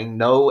steering,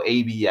 no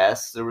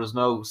ABS, there was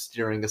no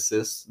steering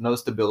assist, no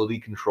stability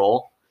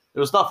control. There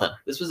was nothing.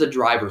 This was a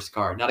driver's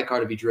car, not a car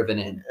to be driven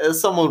in.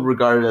 Some would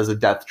regard it as a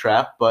death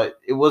trap, but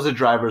it was a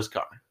driver's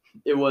car.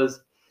 It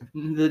was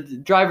the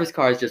driver's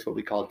car is just what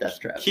we call a death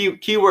trap.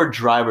 Keyword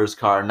driver's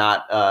car,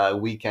 not a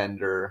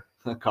weekender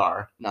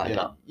car.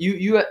 Not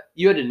you had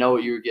to know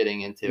what you were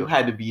getting into. You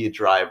had to be a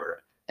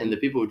driver. And the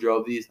people who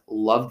drove these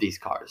loved these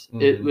cars.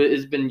 Mm-hmm. It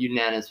has been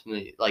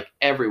unanimously, like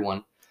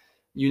everyone,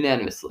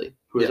 unanimously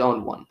who has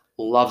owned one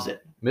loves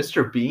it.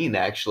 Mr. Bean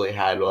actually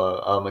had a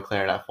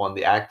McLaren F1,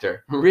 the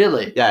actor.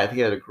 Really? Yeah, I think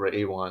he had a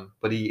gray one,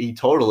 but he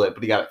totaled it,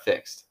 but he got it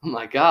fixed. Oh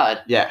my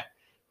God. Yeah.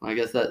 Well, I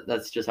guess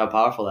that's just how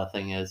powerful that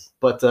thing is.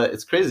 But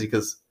it's crazy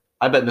because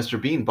I bet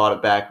Mr. Bean bought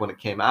it back when it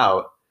came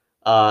out.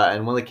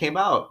 And when they came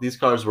out, these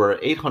cars were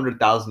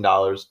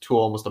 $800,000 to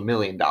almost $1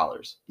 million.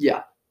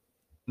 Yeah.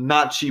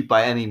 Not cheap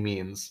by any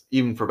means,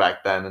 even for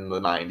back then in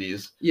the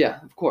 90s. Yeah,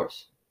 of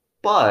course.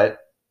 But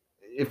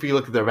if you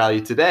look at their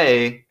value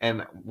today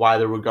and why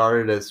they're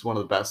regarded as one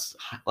of the best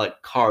like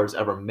cars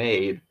ever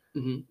made,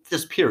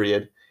 just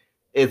period,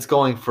 it's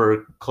going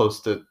for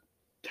close to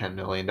 $10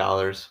 million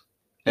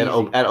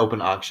at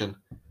open auction.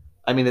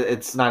 I mean,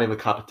 it's not even a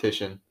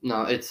competition.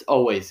 No, it's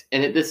always.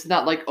 And this is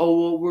not like,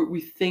 oh, well, we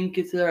think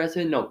it's there. I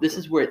say, no, this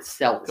is where it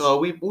sells. Oh,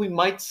 we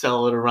might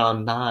sell it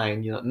around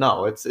 9.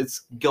 No, it's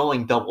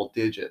going double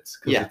digits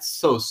because it's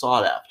so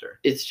sought after.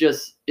 It's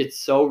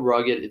so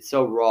rugged. It's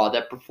so raw.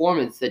 That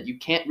performance that you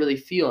can't really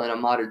feel in a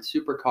modern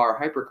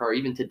supercar, hypercar,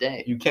 even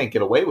today. You can't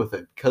get away with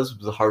it because of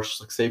the harsh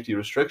safety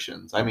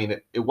restrictions. I mean,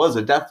 it was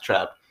a death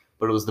trap,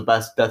 but it was the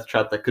best death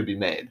trap that could be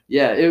made.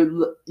 Yeah,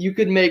 you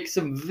could make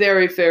some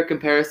very fair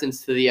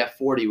comparisons to the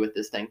F40 with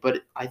this thing,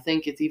 but I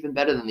think it's even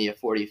better than the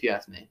F40 if you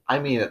ask me. I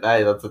mean,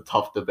 that's a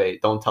tough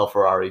debate. Don't tell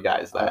Ferrari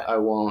guys that. I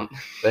won't.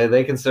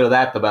 They consider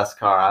that the best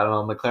car. I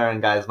don't know.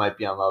 McLaren guys might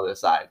be on the other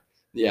side.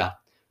 Yeah.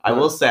 I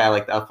will say I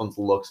like the F1's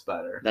looks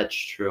better. That's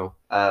true.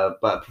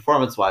 But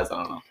performance-wise,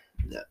 I don't know.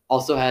 It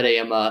also had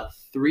a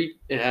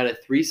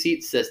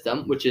 3-seat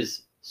system, which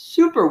is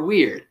super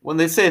weird. When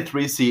they say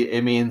 3-seat,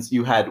 it means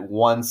you had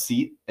one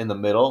seat in the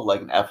middle,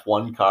 like an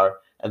F1 car,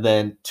 and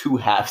then 2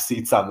 half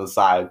seats on the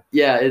side.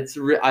 Yeah,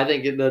 I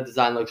think the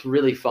design looks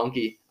really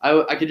funky.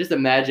 I could just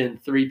imagine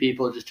 3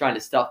 people just trying to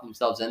stuff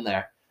themselves in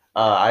there.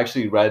 I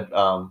actually read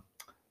an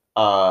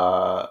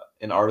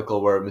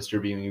article where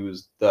Mr. Bean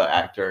used the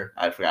actor.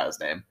 I forgot his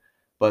name.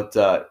 But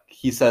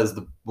he says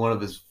one of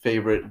his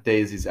favorite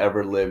days he's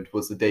ever lived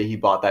was the day he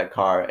bought that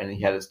car and he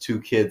had his 2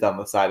 kids on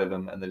the side of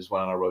him and they just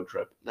went on a road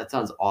trip. That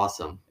sounds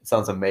awesome. It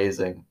sounds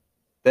amazing.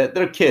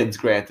 They're kids,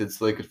 granted,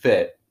 so they could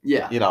fit.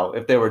 Yeah.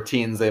 If they were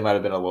teens, they might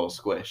have been a little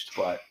squished.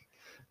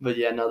 But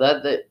yeah, no,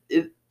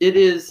 it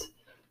is.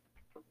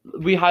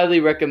 We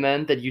highly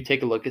recommend that you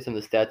take a look at some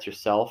of the stats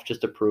yourself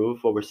just to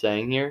prove what we're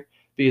saying here,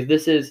 because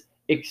this is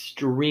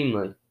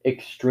extremely,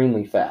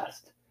 extremely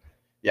fast.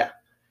 Yeah.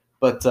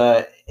 But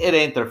it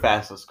ain't their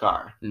fastest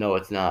car. No,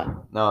 it's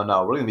not. No.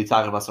 We're going to be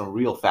talking about some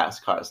real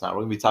fast cars now.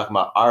 We're going to be talking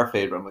about our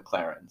favorite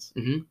McLarens.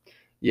 Mm-hmm.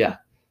 Yeah.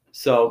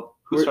 So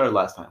who started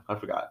last time? I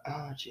forgot.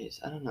 Oh,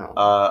 jeez. I don't know.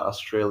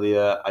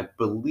 Australia. I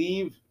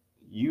believe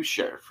you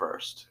shared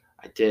first.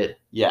 I did.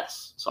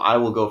 Yes. So I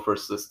will go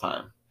first this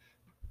time.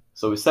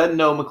 So we said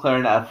no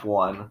McLaren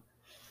F1.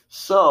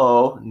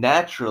 So,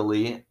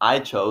 naturally, I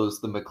chose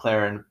the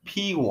McLaren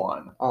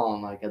P1. Oh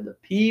my God, the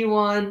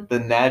P1? The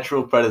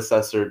natural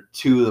predecessor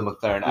to the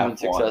McLaren F1.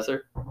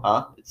 Successor?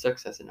 Huh? It's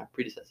successor, not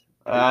predecessor.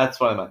 That's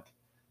what I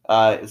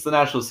meant. It's the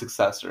natural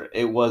successor.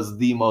 It was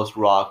the most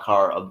raw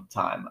car of the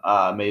time,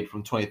 made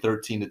from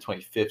 2013 to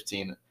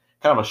 2015.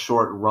 Kind of a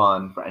short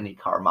run for any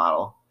car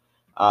model.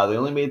 They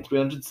only made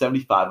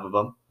 375 of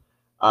them,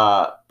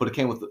 but it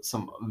came with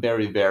some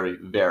very, very,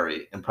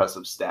 very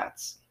impressive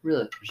stats.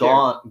 Really?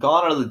 Gone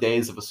are the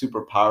days of a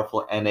super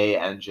powerful NA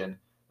engine,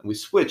 and we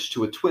switched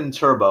to a twin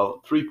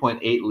turbo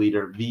 3.8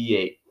 liter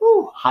V8,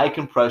 high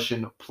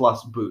compression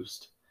plus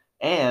boost,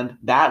 and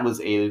that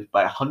was aided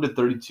by a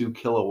 132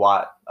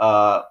 kilowatt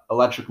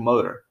electric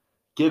motor,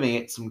 giving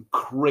it some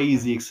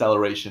crazy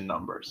acceleration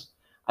numbers.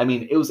 I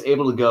mean, it was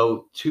able to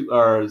go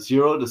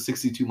 0 to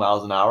 62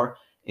 miles an hour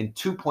in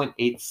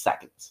 2.8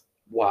 seconds.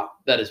 Wow,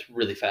 that is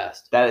really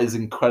fast. That is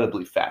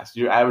incredibly fast.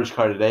 Your average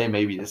car today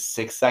maybe is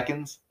 6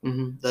 seconds.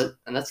 Mm-hmm.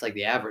 And that's like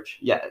the average.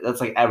 Yeah, that's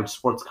like average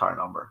sports car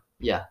number.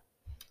 Yeah.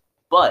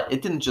 But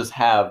it didn't just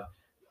have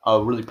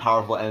a really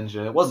powerful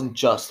engine. It wasn't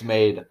just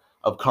made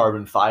of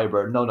carbon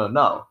fiber.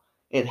 No.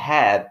 It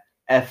had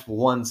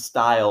F1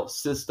 style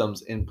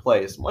systems in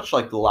place, much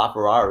like the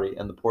LaFerrari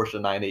and the Porsche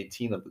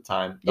 918 at the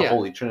time, the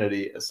Holy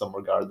Trinity as some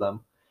regard them.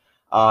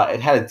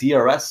 It had a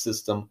DRS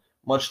system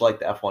much like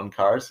the F1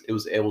 cars, it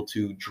was able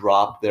to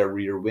drop their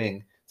rear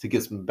wing to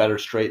get some better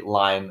straight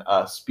line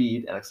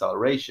speed and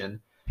acceleration,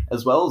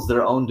 as well as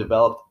their own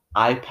developed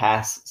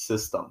I-Pass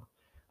system.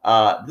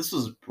 This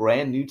was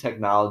brand new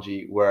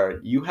technology where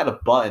you had a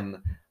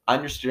button on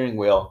your steering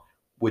wheel,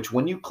 which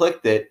when you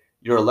clicked it,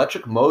 your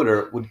electric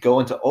motor would go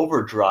into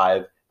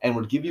overdrive and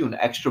would give you an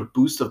extra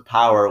boost of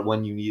power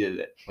when you needed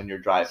it when you're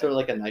driving. Sort of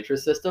like a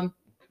nitrous system?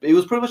 It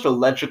was pretty much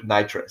electric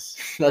nitrous.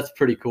 That's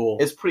pretty cool.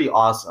 It's pretty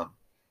awesome.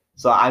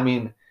 So, I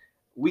mean,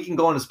 we can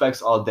go into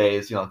specs all day.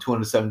 It's,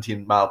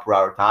 217 mile per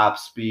hour top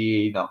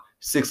speed,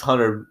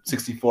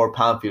 664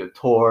 pound-feet of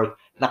torque,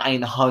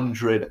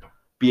 900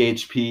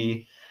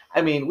 bhp.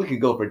 I mean, we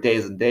could go for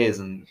days and days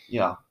and,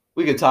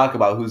 we could talk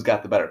about who's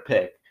got the better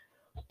pick.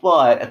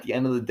 But at the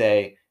end of the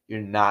day, you're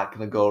not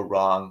going to go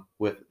wrong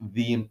with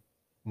the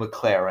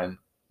Mclaren,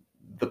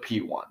 the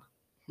P1.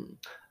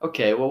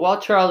 Okay, well, while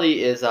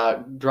Charlie is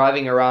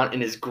driving around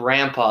in his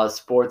grandpa's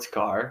sports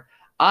car,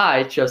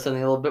 I chose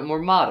something a little bit more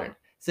modern,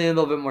 something a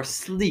little bit more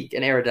sleek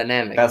and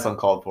aerodynamic. That's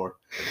uncalled for.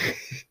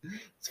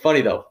 It's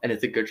funny though, and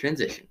it's a good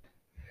transition.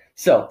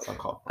 So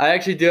I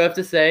actually do have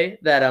to say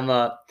that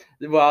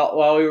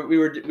while we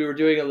were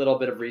doing a little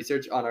bit of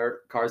research on our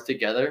cars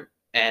together,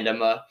 and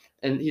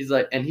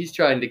he's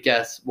trying to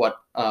guess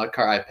what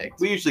car I picked.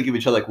 We usually give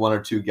each other like one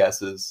or two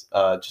guesses,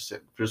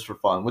 just for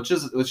fun, which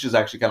is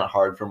actually kind of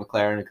hard for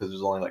McLaren because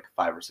there's only like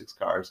 5 or 6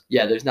 cars.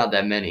 Yeah, there's not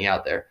that many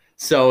out there.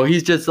 So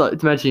he's just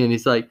mentioning,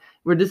 he's like,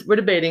 we're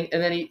debating,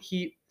 and then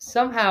he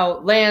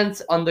somehow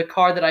lands on the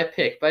car that I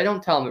picked, but I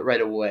don't tell him it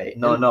right away.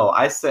 No,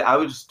 I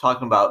was just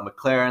talking about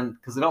McLaren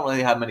because they don't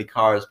really have many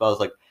cars, but I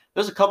was like,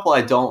 there's a couple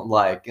I don't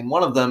like, and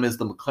one of them is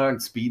the McLaren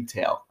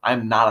Speedtail.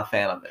 I'm not a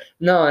fan of it.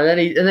 No, and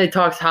then he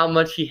talks how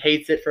much he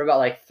hates it for about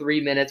like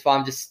 3 minutes while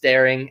I'm just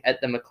staring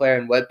at the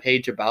McLaren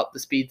webpage about the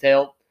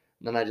Speedtail.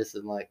 And then I just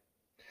am like,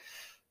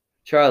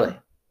 Charlie,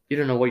 you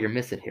don't know what you're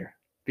missing here,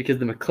 because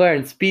the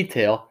McLaren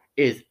Speedtail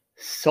is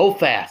so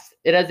fast.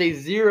 It has a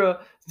 0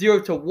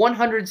 to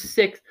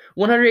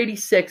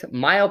 186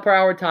 mile per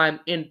hour time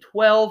in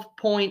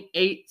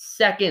 12.8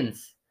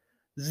 seconds.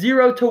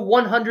 0 to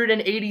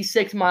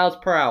 186 miles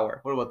per hour.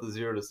 What about the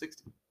 0 to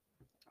 60?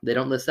 They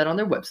don't list that on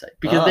their website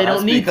because they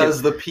don't need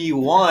because the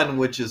P1,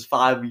 which is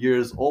 5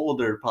 years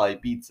older, probably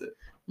beats it.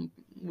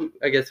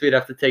 I guess we'd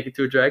have to take it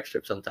to a drag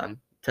strip sometime.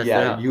 Test it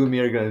out. You and me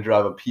are going to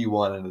drive a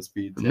P1 in a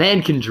speed. A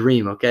man can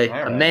dream, okay?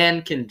 Right. A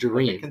man can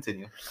dream. Okay,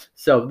 continue.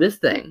 So this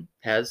thing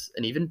has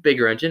an even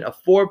bigger engine, a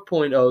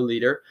 4.0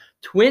 liter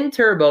twin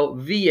turbo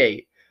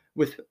V8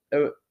 with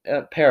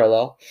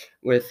parallel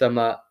with some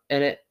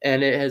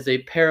and it has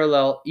a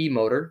parallel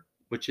e-motor,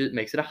 which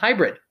makes it a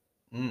hybrid.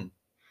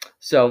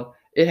 So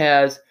it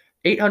has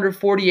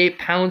 848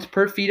 pounds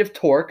per feet of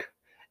torque,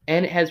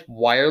 and it has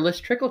wireless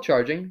trickle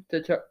charging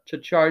to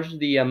charge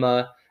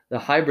the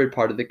hybrid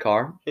part of the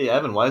car. Hey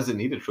Evan, why does it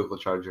need a trickle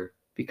charger?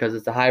 Because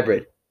it's a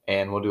hybrid.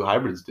 And what do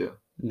hybrids do?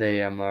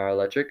 They are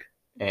electric.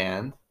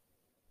 And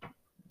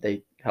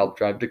they help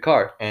drive the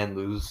car. And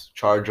lose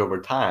charge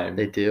over time.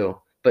 They do.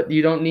 But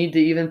you don't need to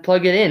even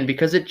plug it in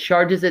because it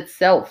charges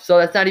itself. So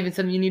that's not even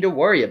something you need to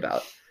worry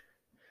about.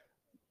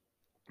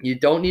 You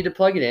don't need to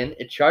plug it in.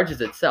 It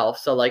charges itself.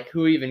 So like,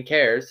 who even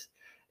cares?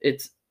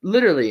 It's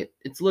literally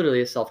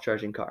a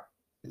self-charging car.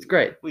 It's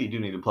great. Well, you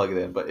do need to plug it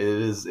in, but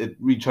it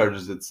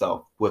recharges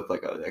itself with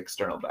like an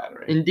external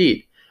battery.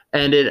 Indeed.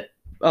 And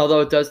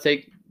although it does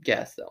take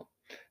gas though.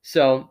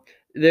 So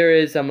there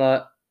is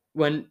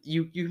when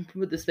you can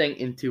put this thing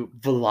into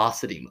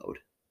velocity mode.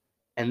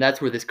 And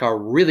that's where this car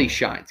really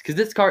shines, because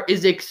this car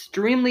is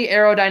extremely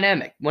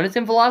aerodynamic. When it's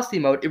in velocity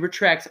mode, it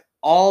retracts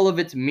all of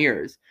its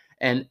mirrors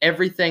and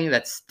everything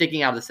that's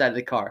sticking out the side of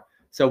the car.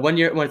 So when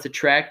it's a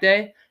track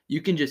day,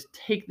 you can just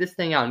take this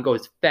thing out and go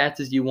as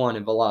fast as you want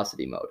in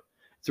velocity mode.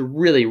 It's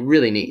really,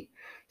 really neat.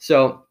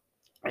 So,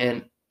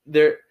 and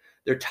their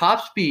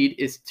top speed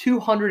is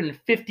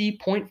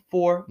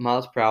 250.4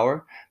 miles per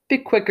hour.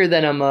 Bit quicker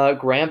than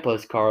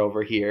grandpa's car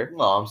over here.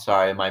 Well, I'm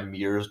sorry, my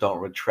mirrors don't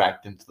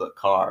retract into the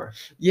car.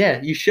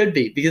 Yeah, you should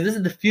be, because this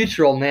is the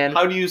future, old man.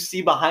 How do you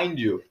see behind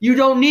you? You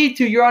don't need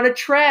to. You're on a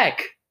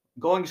track.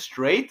 Going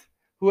straight?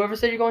 Whoever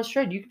said you're going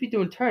straight, you could be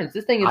doing turns.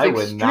 This thing is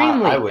extremely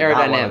aerodynamic. I would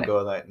not want to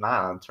go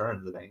not on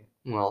turns. It ain't.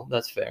 Well,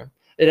 that's fair.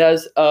 It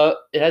has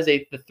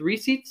the 3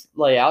 seats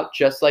layout,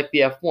 just like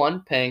the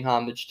F1, paying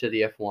homage to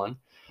the F1.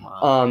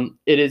 Wow.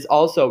 It is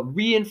also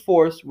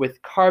reinforced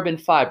with carbon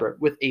fiber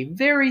with a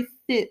very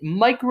thin,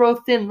 micro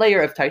thin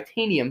layer of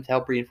titanium to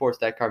help reinforce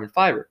that carbon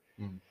fiber.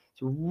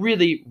 It's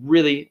really,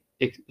 really,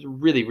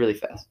 really, really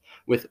fast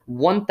with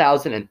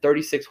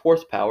 1,036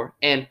 horsepower,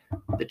 and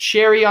the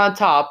cherry on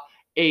top,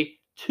 a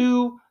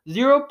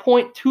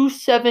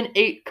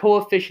 0.278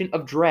 coefficient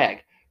of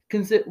drag.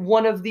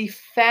 One of the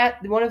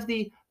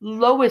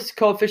lowest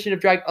coefficient of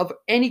drag of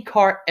any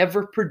car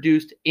ever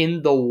produced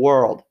in the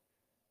world.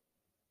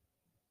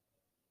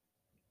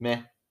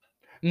 Meh.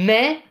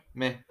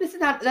 This is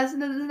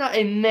not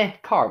a meh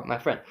car, my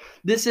friend.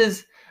 This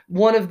is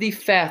one of the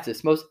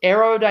fastest, most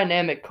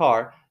aerodynamic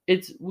car.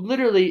 They're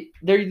literally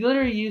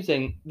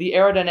using the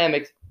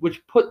aerodynamics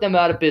which put them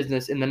out of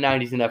business in the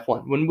 90s in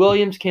F1. When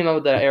Williams came out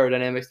with that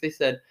aerodynamics, they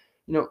said,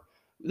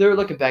 they're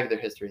looking back at their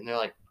history, and they're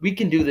like, we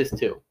can do this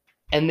too.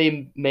 And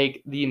they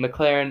make the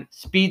McLaren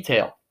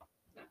Speedtail.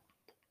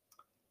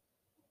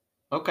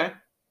 Okay.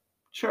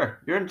 Sure.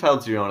 You're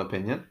entitled to your own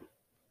opinion.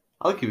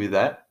 I'll give you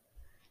that.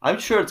 I'm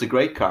sure it's a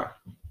great car.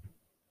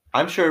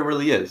 I'm sure it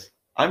really is.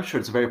 I'm sure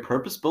it's a very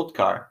purpose-built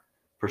car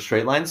for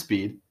straight line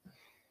speed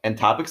and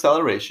top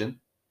acceleration.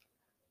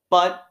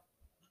 But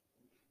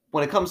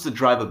when it comes to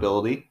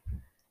drivability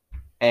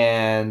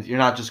and you're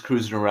not just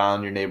cruising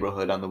around your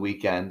neighborhood on the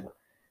weekend,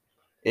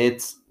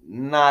 it's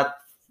not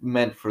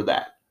meant for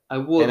that.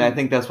 And I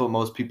think that's what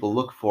most people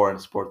look for in a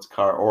sports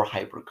car or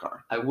hypercar.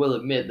 I will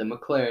admit the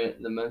McLaren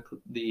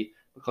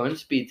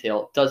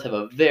Speedtail does have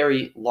a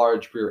very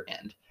large rear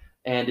end,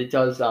 and it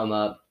does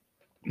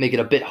make it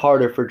a bit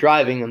harder for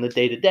driving on the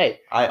day-to-day.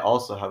 I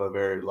also have a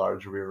very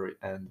large rear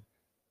end.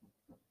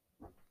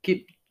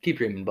 Keep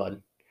dreaming,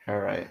 bud. All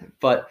right.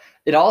 But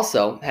it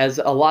also has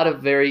a lot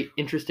of very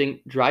interesting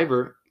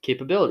driver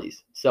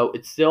capabilities. So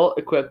it's still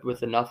equipped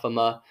with enough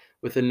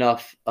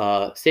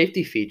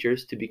safety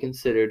features to be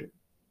considered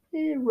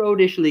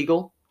roadish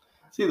legal.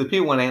 See, the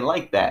P1 ain't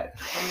like that.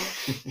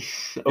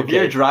 Okay. If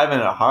you're driving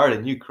it hard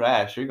and you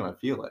crash, you're going to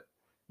feel it.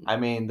 I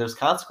mean, there's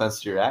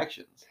consequences to your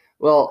actions.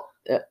 Well,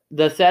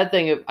 the sad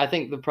thing, I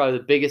think probably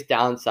the biggest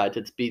downside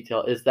to the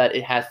Speedtail is that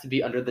it has to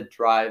be under the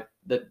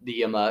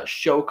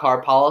show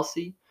car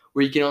policy,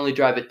 where you can only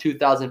drive at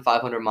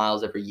 2,500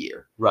 miles every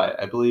year. Right.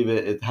 I believe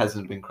it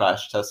hasn't been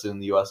crash tested in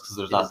the U.S. because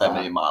there's not that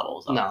many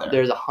models out there. No,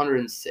 there's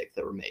 106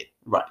 that were made.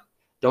 Right.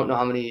 Don't know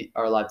how many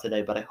are alive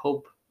today, but I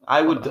hope.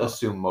 I would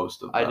assume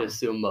most of them. I'd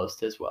assume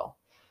most as well.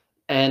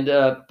 And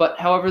but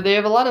however, they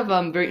have a lot of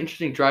very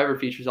interesting driver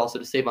features also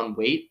to save on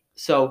weight.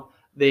 So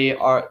they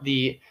are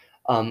the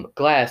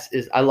glass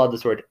is, I love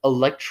this word,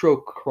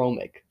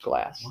 electrochromic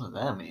glass. What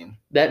does that mean?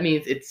 That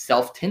means it's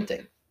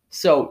self-tinting.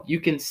 So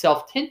you can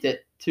self-tint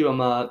it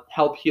to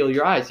help heal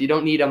your eyes. You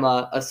don't need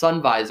a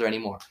sun visor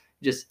anymore.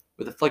 Just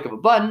with a flick of a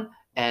button,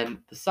 and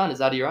the sun is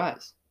out of your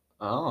eyes.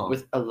 Oh.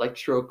 With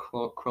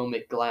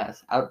electrochromic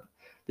glass.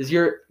 Does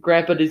your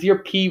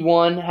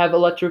P1 have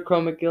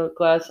electrochromic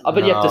glass? I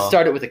bet you have to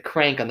start it with a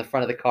crank on the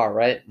front of the car,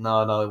 right?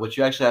 No. What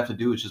you actually have to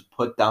do is just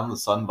put down the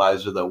sun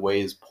visor that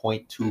weighs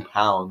 0.2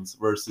 pounds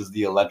versus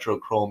the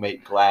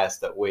electrochromic glass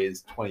that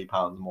weighs 20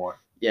 pounds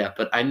more. Yeah,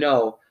 but I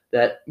know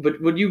that. But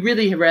would you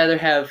really rather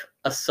have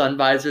a sun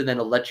visor than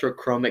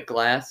electrochromic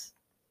glass?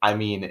 I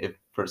mean, if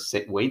for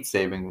weight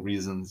saving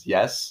reasons,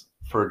 yes.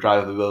 For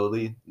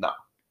drivability, no.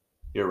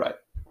 You're right.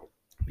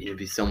 It'd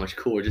be so much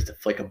cooler just to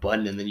flick a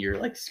button and then you're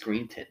like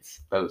screen tints.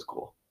 That is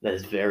cool. That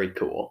is very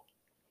cool.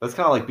 That's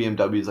kind of like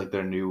BMW's like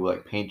their new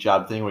paint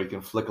job thing where you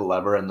can flick a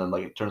lever and then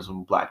it turns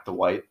from black to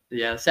white.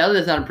 Yeah, sadly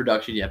that's not in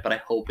production yet, but I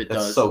hope it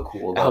does. That's so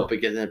cool. I hope it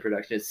gets into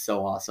production. It's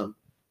so awesome.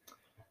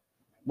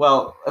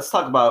 Well, let's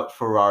talk about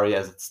Ferrari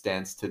as it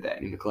stands today.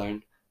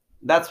 McLaren.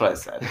 That's what I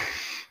said.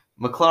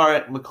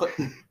 McLaren.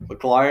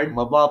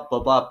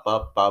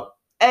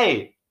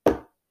 Hey,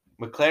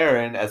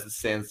 McLaren as it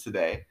stands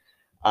today.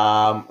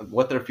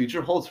 What their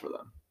future holds for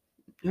them.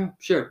 Yeah,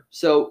 sure.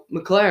 So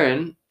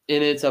McLaren,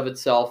 in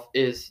itself,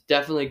 is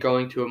definitely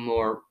going to a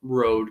more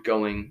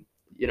road-going,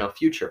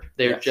 future.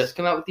 They've just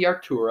come out with the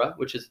Artura,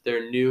 which is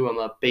their new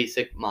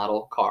basic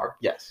model car.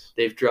 Yes.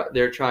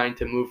 They're trying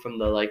to move from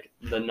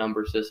the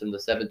number system, the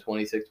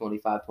 726,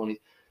 25,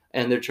 20,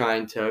 and they're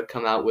trying to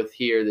come out with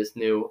this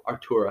new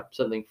Artura,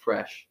 something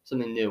fresh,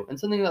 something new, and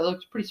something that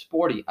looks pretty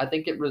sporty. I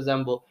think it's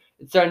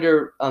starting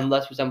to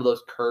less resemble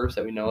those curves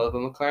that we know of a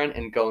McLaren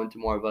and go into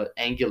more of an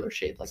angular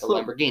shape, like a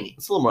Lamborghini.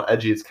 It's a little more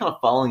edgy. It's kind of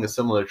following a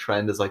similar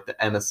trend as the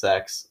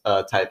NSX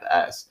Type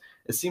S.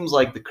 It seems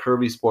like the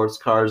curvy sports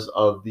cars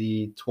of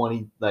the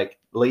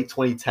late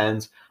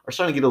 2010s are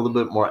starting to get a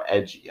little bit more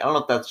edgy. I don't know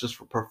if that's just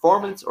for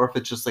performance or if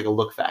it's just a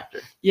look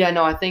factor. Yeah,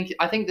 no, I think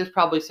there's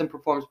probably some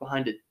performance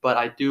behind it, but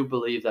I do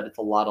believe that it's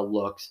a lot of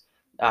looks.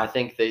 I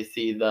think they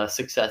see the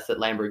success that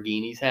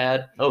Lamborghinis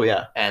had. Oh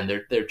yeah, and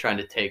they're trying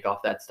to take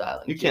off that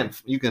styling.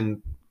 You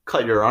can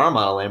cut your arm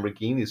out of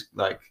Lamborghinis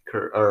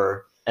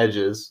or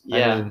edges.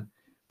 Yeah,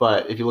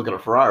 but if you look at a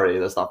Ferrari,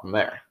 there's nothing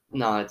there.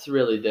 No, it's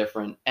really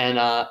different. And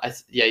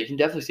you can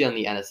definitely see on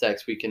the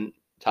NSX. We can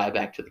tie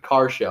back to the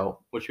car show,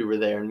 which we were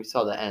there, and we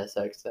saw the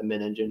NSX, that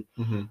mid-engine.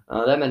 Mm-hmm.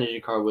 That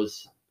mid-engine car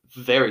was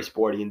very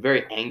sporty and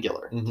very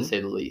angular, to say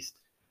the least.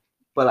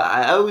 But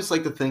I always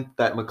like to think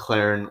that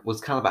McLaren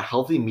was kind of a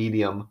healthy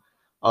medium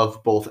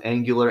of both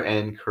angular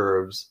and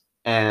curves.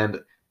 And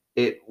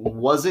it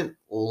wasn't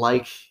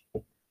like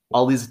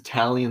all these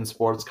Italian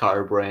sports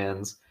car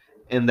brands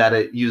in that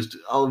it used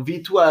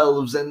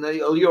V12s and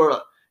your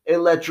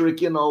electric,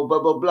 blah,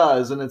 blah,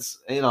 blahs. And it's,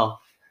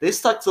 they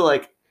stuck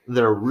to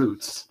their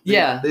roots.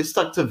 They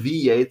stuck to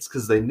V8s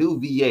because they knew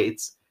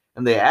V8s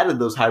and they added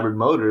those hybrid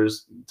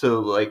motors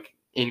to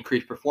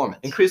increase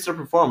their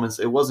performance.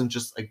 It wasn't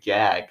just a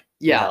gag.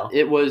 Yeah,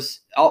 it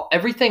was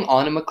everything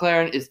on a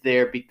McLaren is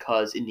there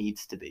because it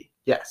needs to be.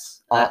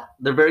 Yes.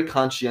 They're very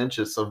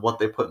conscientious of what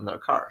they put in their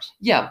cars.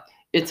 Yeah,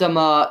 It's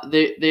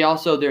they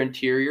also their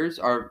interiors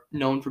are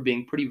known for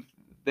being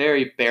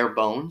very bare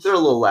bones. They're a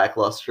little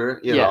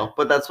lackluster, you know,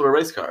 but that's what a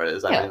race car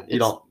is. I mean,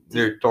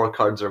 their door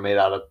cards are made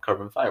out of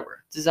carbon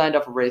fiber. Designed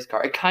off a race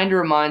car. It kind of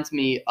reminds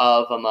me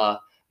of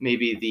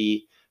maybe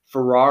the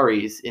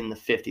Ferraris in the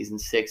 50s and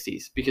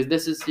 60s, because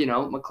this is,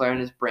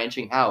 McLaren is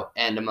branching out,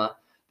 and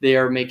they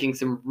are making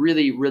some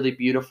really, really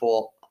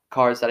beautiful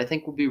cars that I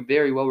think will be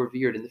very well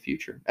revered in the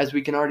future, as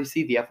we can already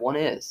see the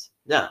F1 is.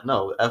 Yeah,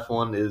 no,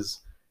 F1 is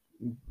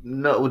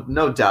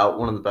no doubt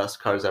one of the best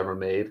cars ever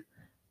made,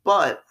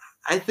 but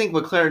I think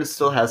McLaren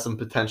still has some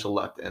potential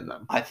left in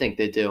them. I think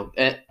they do,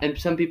 and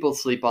some people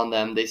sleep on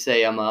them. They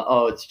say,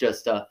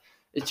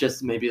 it's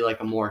just maybe like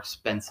a more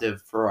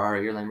expensive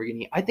Ferrari or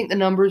Lamborghini. I think the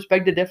numbers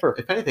beg to differ.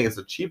 If anything, it's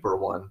a cheaper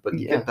one, but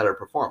you get better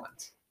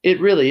performance. It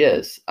really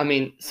is. I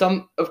mean,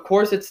 of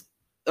course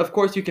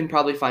you can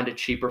probably find a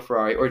cheaper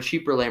Ferrari or a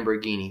cheaper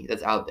Lamborghini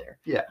that's out there.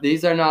 Yeah.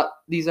 These are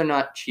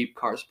not cheap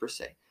cars per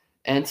se.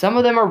 And some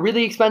of them are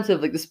really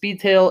expensive. Like the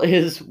Speedtail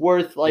is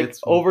worth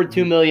over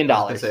 $2 million.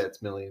 I say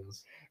it's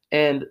millions.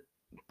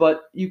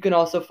 But you can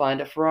also find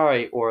a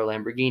Ferrari or a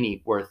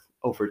Lamborghini worth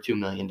over $2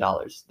 million.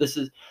 This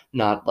is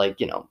not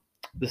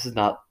this is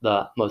not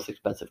the most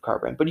expensive car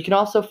brand, but you can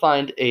also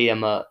find a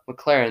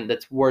McLaren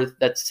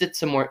that sits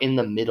somewhere in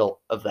the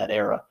middle of that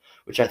era,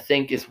 which I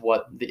think is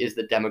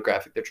the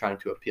demographic they're trying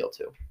to appeal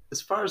to.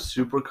 As far as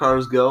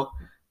supercars go,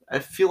 I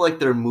feel like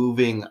they're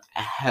moving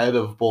ahead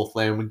of both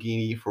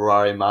Lamborghini,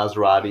 Ferrari,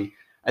 Maserati.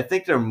 I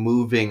think they're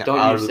moving.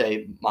 Don't you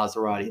say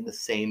Maserati in the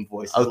same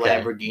voice as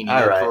Lamborghini,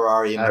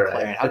 Ferrari, and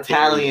McLaren? Right.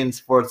 Italian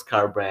sports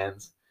car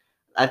brands.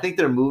 I think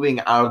they're moving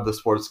out of the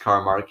sports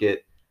car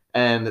market,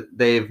 and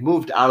they've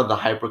moved out of the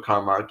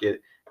hypercar market,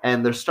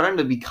 and they're starting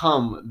to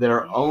become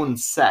their own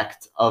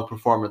sect of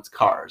performance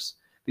cars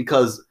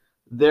because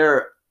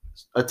they're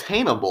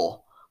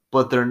attainable,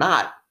 but they're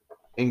not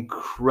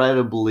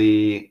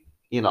incredibly,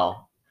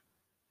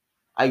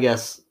 I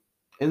guess,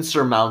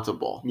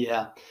 insurmountable.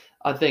 Yeah.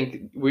 I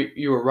think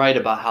you were right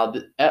about how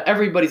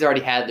everybody's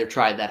already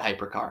tried that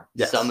hypercar.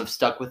 Yes. Some have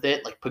stuck with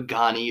it, like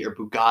Pagani or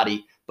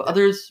Bugatti, but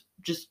others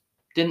just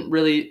didn't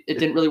really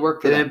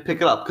work for them. They didn't pick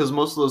it up because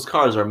most of those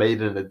cars are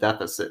made in a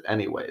deficit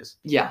anyways.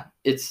 Yeah,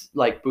 it's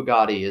like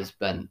Bugatti has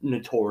been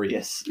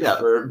notorious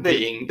for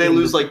being... They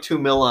lose like $2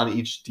 million on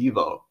each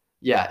Devo.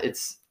 Yeah,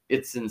 it's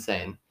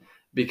insane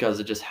because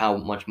of just how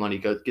much money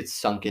gets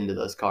sunk into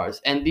those cars.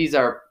 And these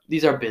are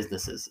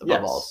businesses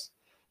above all.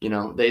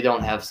 They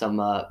don't have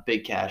some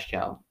big cash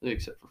cow,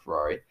 except for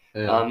Ferrari,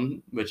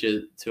 which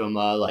is to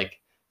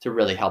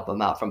really help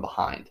them out from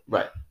behind.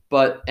 Right.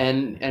 But,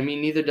 and I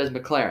mean, neither does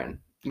McLaren.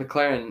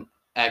 McLaren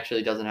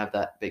actually doesn't have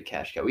that big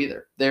cash cow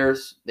either. They're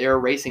a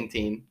racing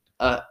team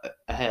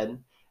ahead,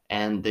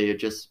 and they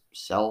just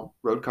sell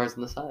road cars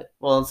on the side.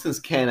 Well, and since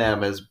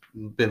Can-Am has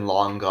been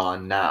long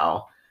gone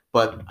now,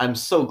 but I'm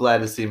so glad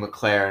to see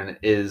McLaren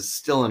is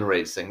still in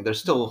racing. They're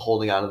still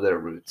holding on to their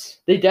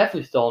roots. They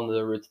definitely still on to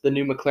their roots. The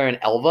new McLaren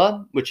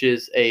Elva, which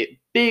is a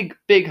big,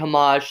 big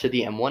homage to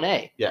the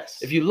M1A. Yes.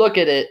 If you look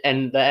at it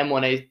and the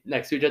M1A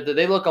next to each other,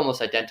 they look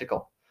almost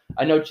identical.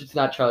 I know it's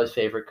not Charlie's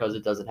favorite because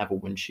it doesn't have a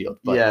windshield.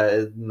 But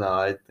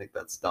I think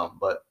that's dumb.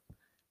 But,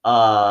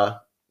 I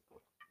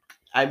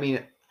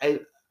mean,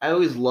 I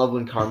always love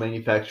when car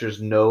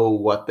manufacturers know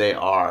what they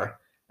are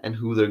and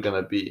who they're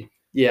going to be.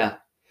 Yeah.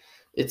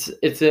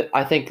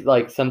 I think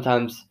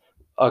sometimes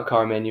a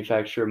car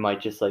manufacturer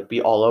might just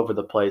be all over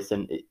the place,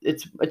 and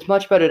it's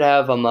much better to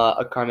have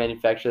a car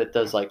manufacturer that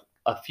does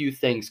a few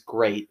things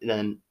great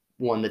than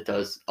one that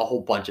does a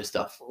whole bunch of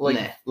stuff.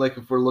 Like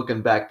if we're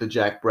looking back to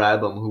Jack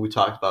Brabham, who we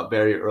talked about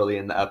very early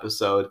in the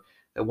episode,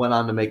 that went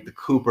on to make the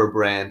Cooper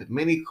brand.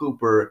 Mini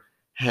Cooper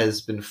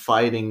has been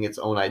fighting its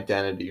own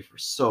identity for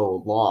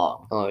so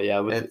long. Oh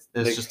yeah,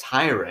 it's just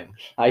tiring.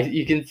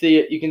 You can see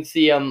it. You can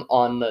see him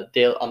on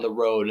the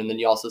road, and then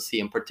you also see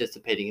him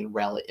participating in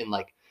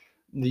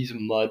these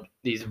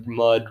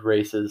mud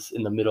races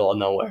in the middle of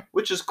nowhere,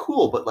 which is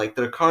cool. But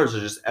their cars are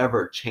just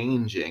ever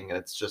changing.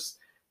 It's just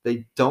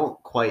they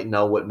don't quite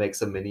know what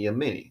makes a mini a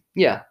mini.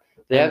 Yeah.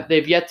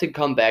 They've yet to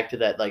come back to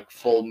that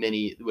full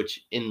mini,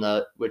 which in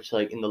the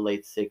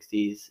late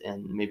 60s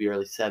and maybe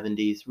early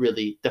 70s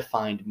really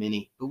defined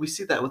mini. But we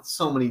see that with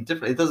so many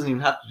different. It doesn't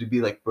even have to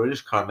be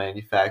British car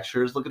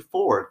manufacturers. Look at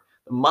Ford.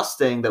 The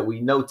Mustang that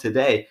we know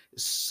today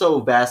is so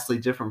vastly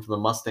different from the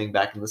Mustang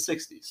back in the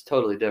 60s. It's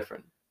totally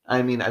different.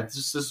 I mean,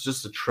 this is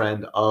just a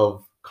trend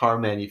of car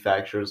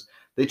manufacturers.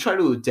 They try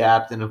to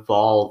adapt and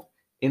evolve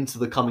into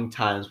the coming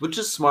times, which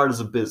is smart as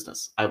a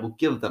business. I will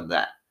give them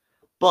that.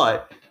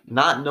 But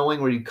not knowing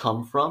where you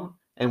come from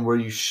and where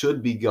you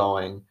should be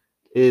going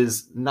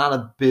is not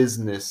a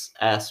business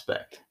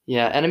aspect.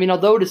 Yeah, and I mean,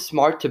 although it is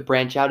smart to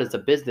branch out as a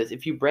business,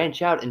 if you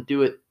branch out and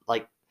do it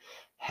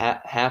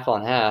half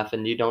on half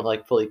and you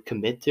don't fully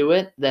commit to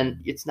it,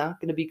 then it's not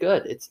going to be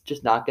good. It's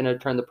just not going to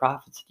turn the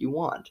profits that you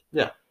want.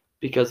 Yeah.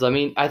 Because, I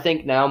mean, I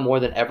think now more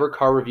than ever,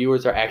 car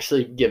reviewers are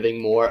actually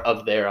giving more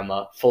of their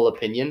full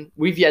opinion.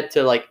 We've yet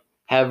to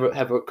have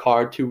a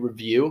car to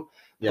review,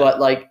 Yeah. But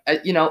like,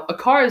 a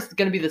car is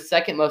going to be the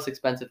second most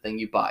expensive thing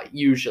you buy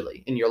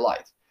usually in your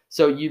life.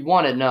 So you'd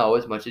want to know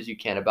as much as you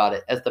can about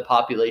it. As the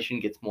population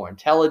gets more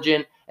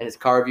intelligent and as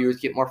car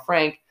reviewers get more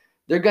frank,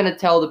 they're going to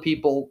tell the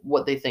people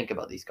what they think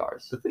about these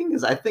cars. The thing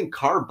is, I think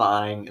car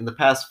buying in the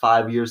past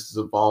 5 years has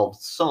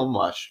evolved so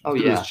much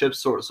through this chip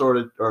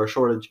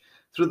shortage,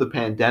 through the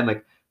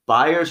pandemic.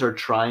 Buyers are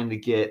trying to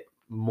get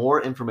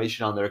more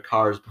information on their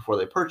cars before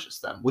they purchase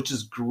them, which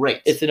is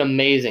great. It's an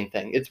amazing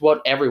thing. It's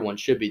what everyone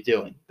should be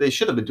doing. They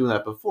should have been doing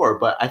that before,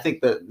 but I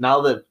think that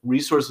now that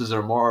resources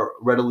are more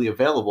readily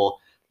available,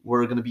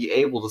 we're going to be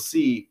able to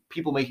see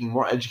people making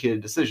more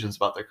educated decisions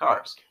about their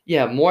cars.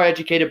 Yeah, more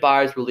educated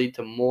buyers will lead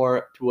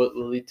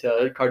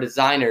to car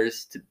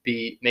designers to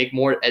make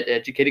more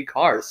educated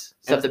cars,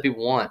 stuff that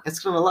people want. It's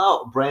going to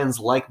allow brands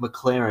like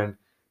McLaren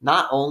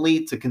not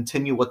only to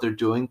continue what they're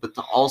doing, but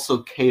to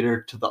also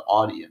cater to the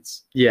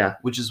audience. Yeah,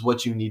 which is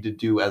what you need to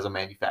do as a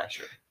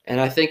manufacturer. And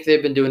I think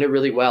they've been doing it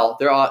really well.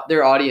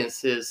 Their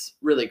audience is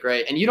really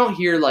great, and you don't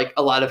hear like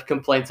a lot of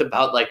complaints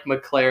about like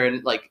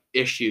McLaren like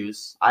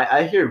issues.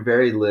 I hear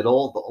very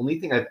little. The only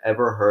thing I've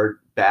ever heard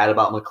bad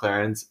about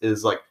McLaren's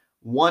is like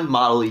one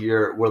model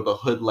year where the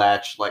hood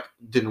latch like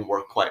didn't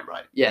work quite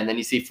right. Yeah, and then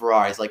you see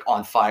Ferraris like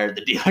on fire at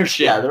the dealership.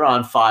 Yeah, they're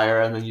on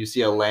fire, and then you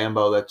see a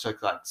Lambo that's like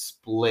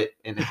split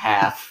in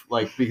half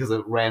like because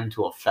it ran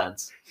into a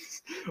fence.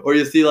 Or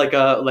you see like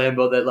a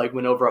Lambo that like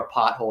went over a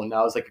pothole and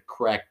now it's like a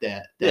cracked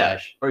dash. Yeah.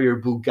 Or your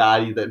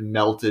Bugatti that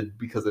melted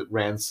because it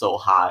ran so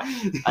high.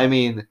 I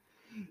mean,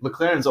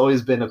 McLaren's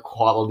always been a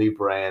quality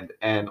brand,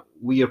 and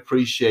we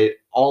appreciate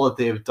all that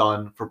they have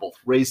done for both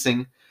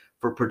racing,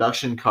 for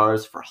production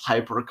cars, for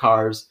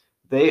hypercars.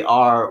 They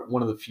are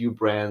one of the few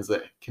brands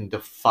that can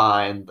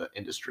define the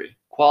industry.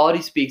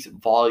 Quality speaks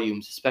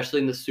volumes,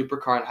 especially in the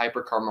supercar and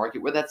hypercar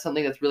market, where that's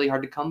something that's really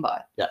hard to come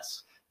by.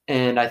 Yes.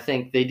 And I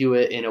think they do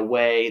it in a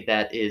way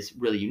that is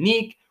really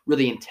unique,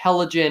 really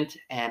intelligent,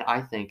 and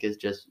I think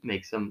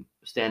makes them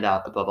stand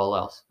out above all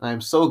else. I'm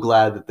so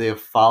glad that they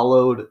have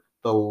followed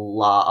the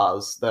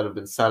laws that have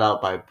been set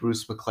out by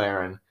Bruce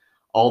McLaren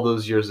all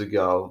those years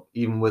ago,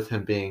 even with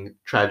him being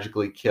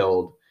tragically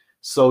killed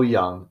so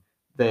young.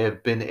 They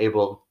have been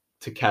able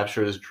to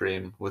capture his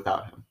dream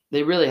without him.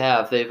 They really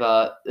have.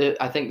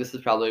 I think this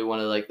is probably one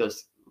of like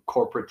those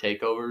corporate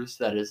takeovers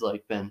that has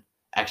like been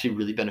actually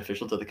really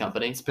beneficial to the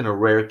company. It's been a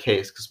rare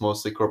case because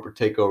mostly corporate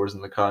takeovers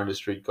in the car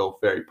industry go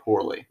very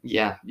poorly.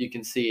 Yeah, you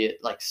can see it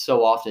like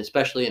so often,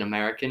 especially in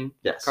American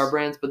car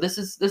brands. But this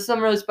is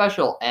something really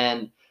special,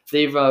 and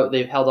they've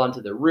held on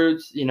to their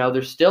roots.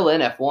 They're still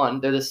in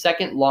F1. They're the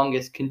second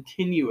longest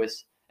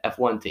continuous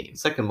F1 team.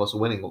 Second most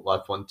winning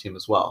F1 team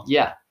as well.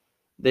 Yeah,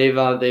 they've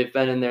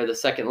been in there the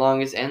second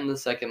longest and the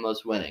second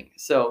most winning.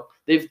 So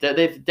they've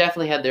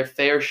definitely had their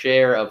fair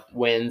share of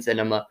wins and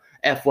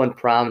F1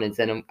 prominence,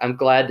 and I'm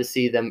glad to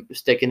see them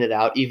sticking it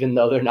out, even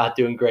though they're not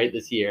doing great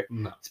this year,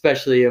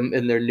 especially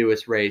in their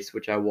newest race,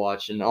 which I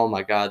watched, and oh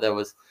my God, that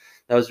was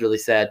really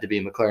sad to be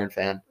a McLaren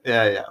fan.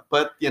 Yeah,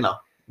 but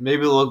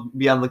maybe they'll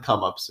be on the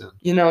come up soon.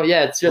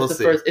 It's just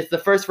it's the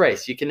first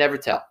race. You can never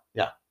tell.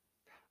 Yeah.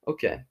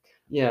 Okay.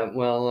 Yeah,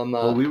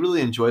 well, we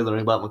really enjoyed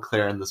learning about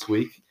McLaren this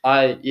week.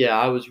 I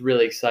was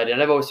really excited.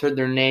 I've always heard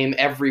their name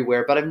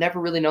everywhere, but I've never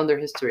really known their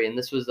history, and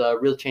this was a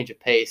real change of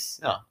pace.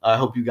 Yeah, I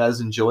hope you guys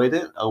enjoyed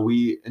it.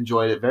 We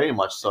enjoyed it very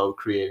much so,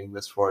 creating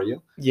this for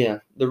you. Yeah,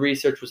 the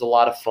research was a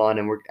lot of fun,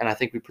 and I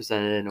think we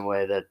presented it in a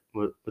way that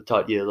would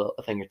taught you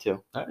a thing or two.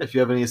 All right, if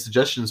you have any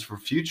suggestions for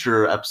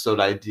future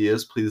episode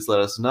ideas, please let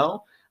us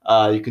know.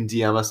 You can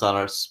DM us on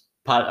our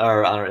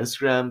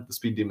Instagram, the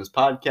Speed Demons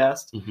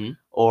Podcast,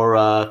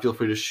 or feel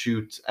free to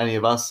shoot any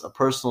of us a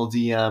personal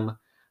DM.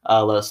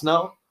 Let us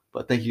know.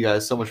 But thank you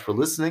guys so much for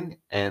listening,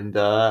 and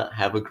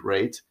have a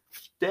great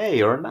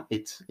day or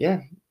night.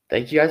 Yeah,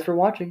 thank you guys for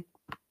watching.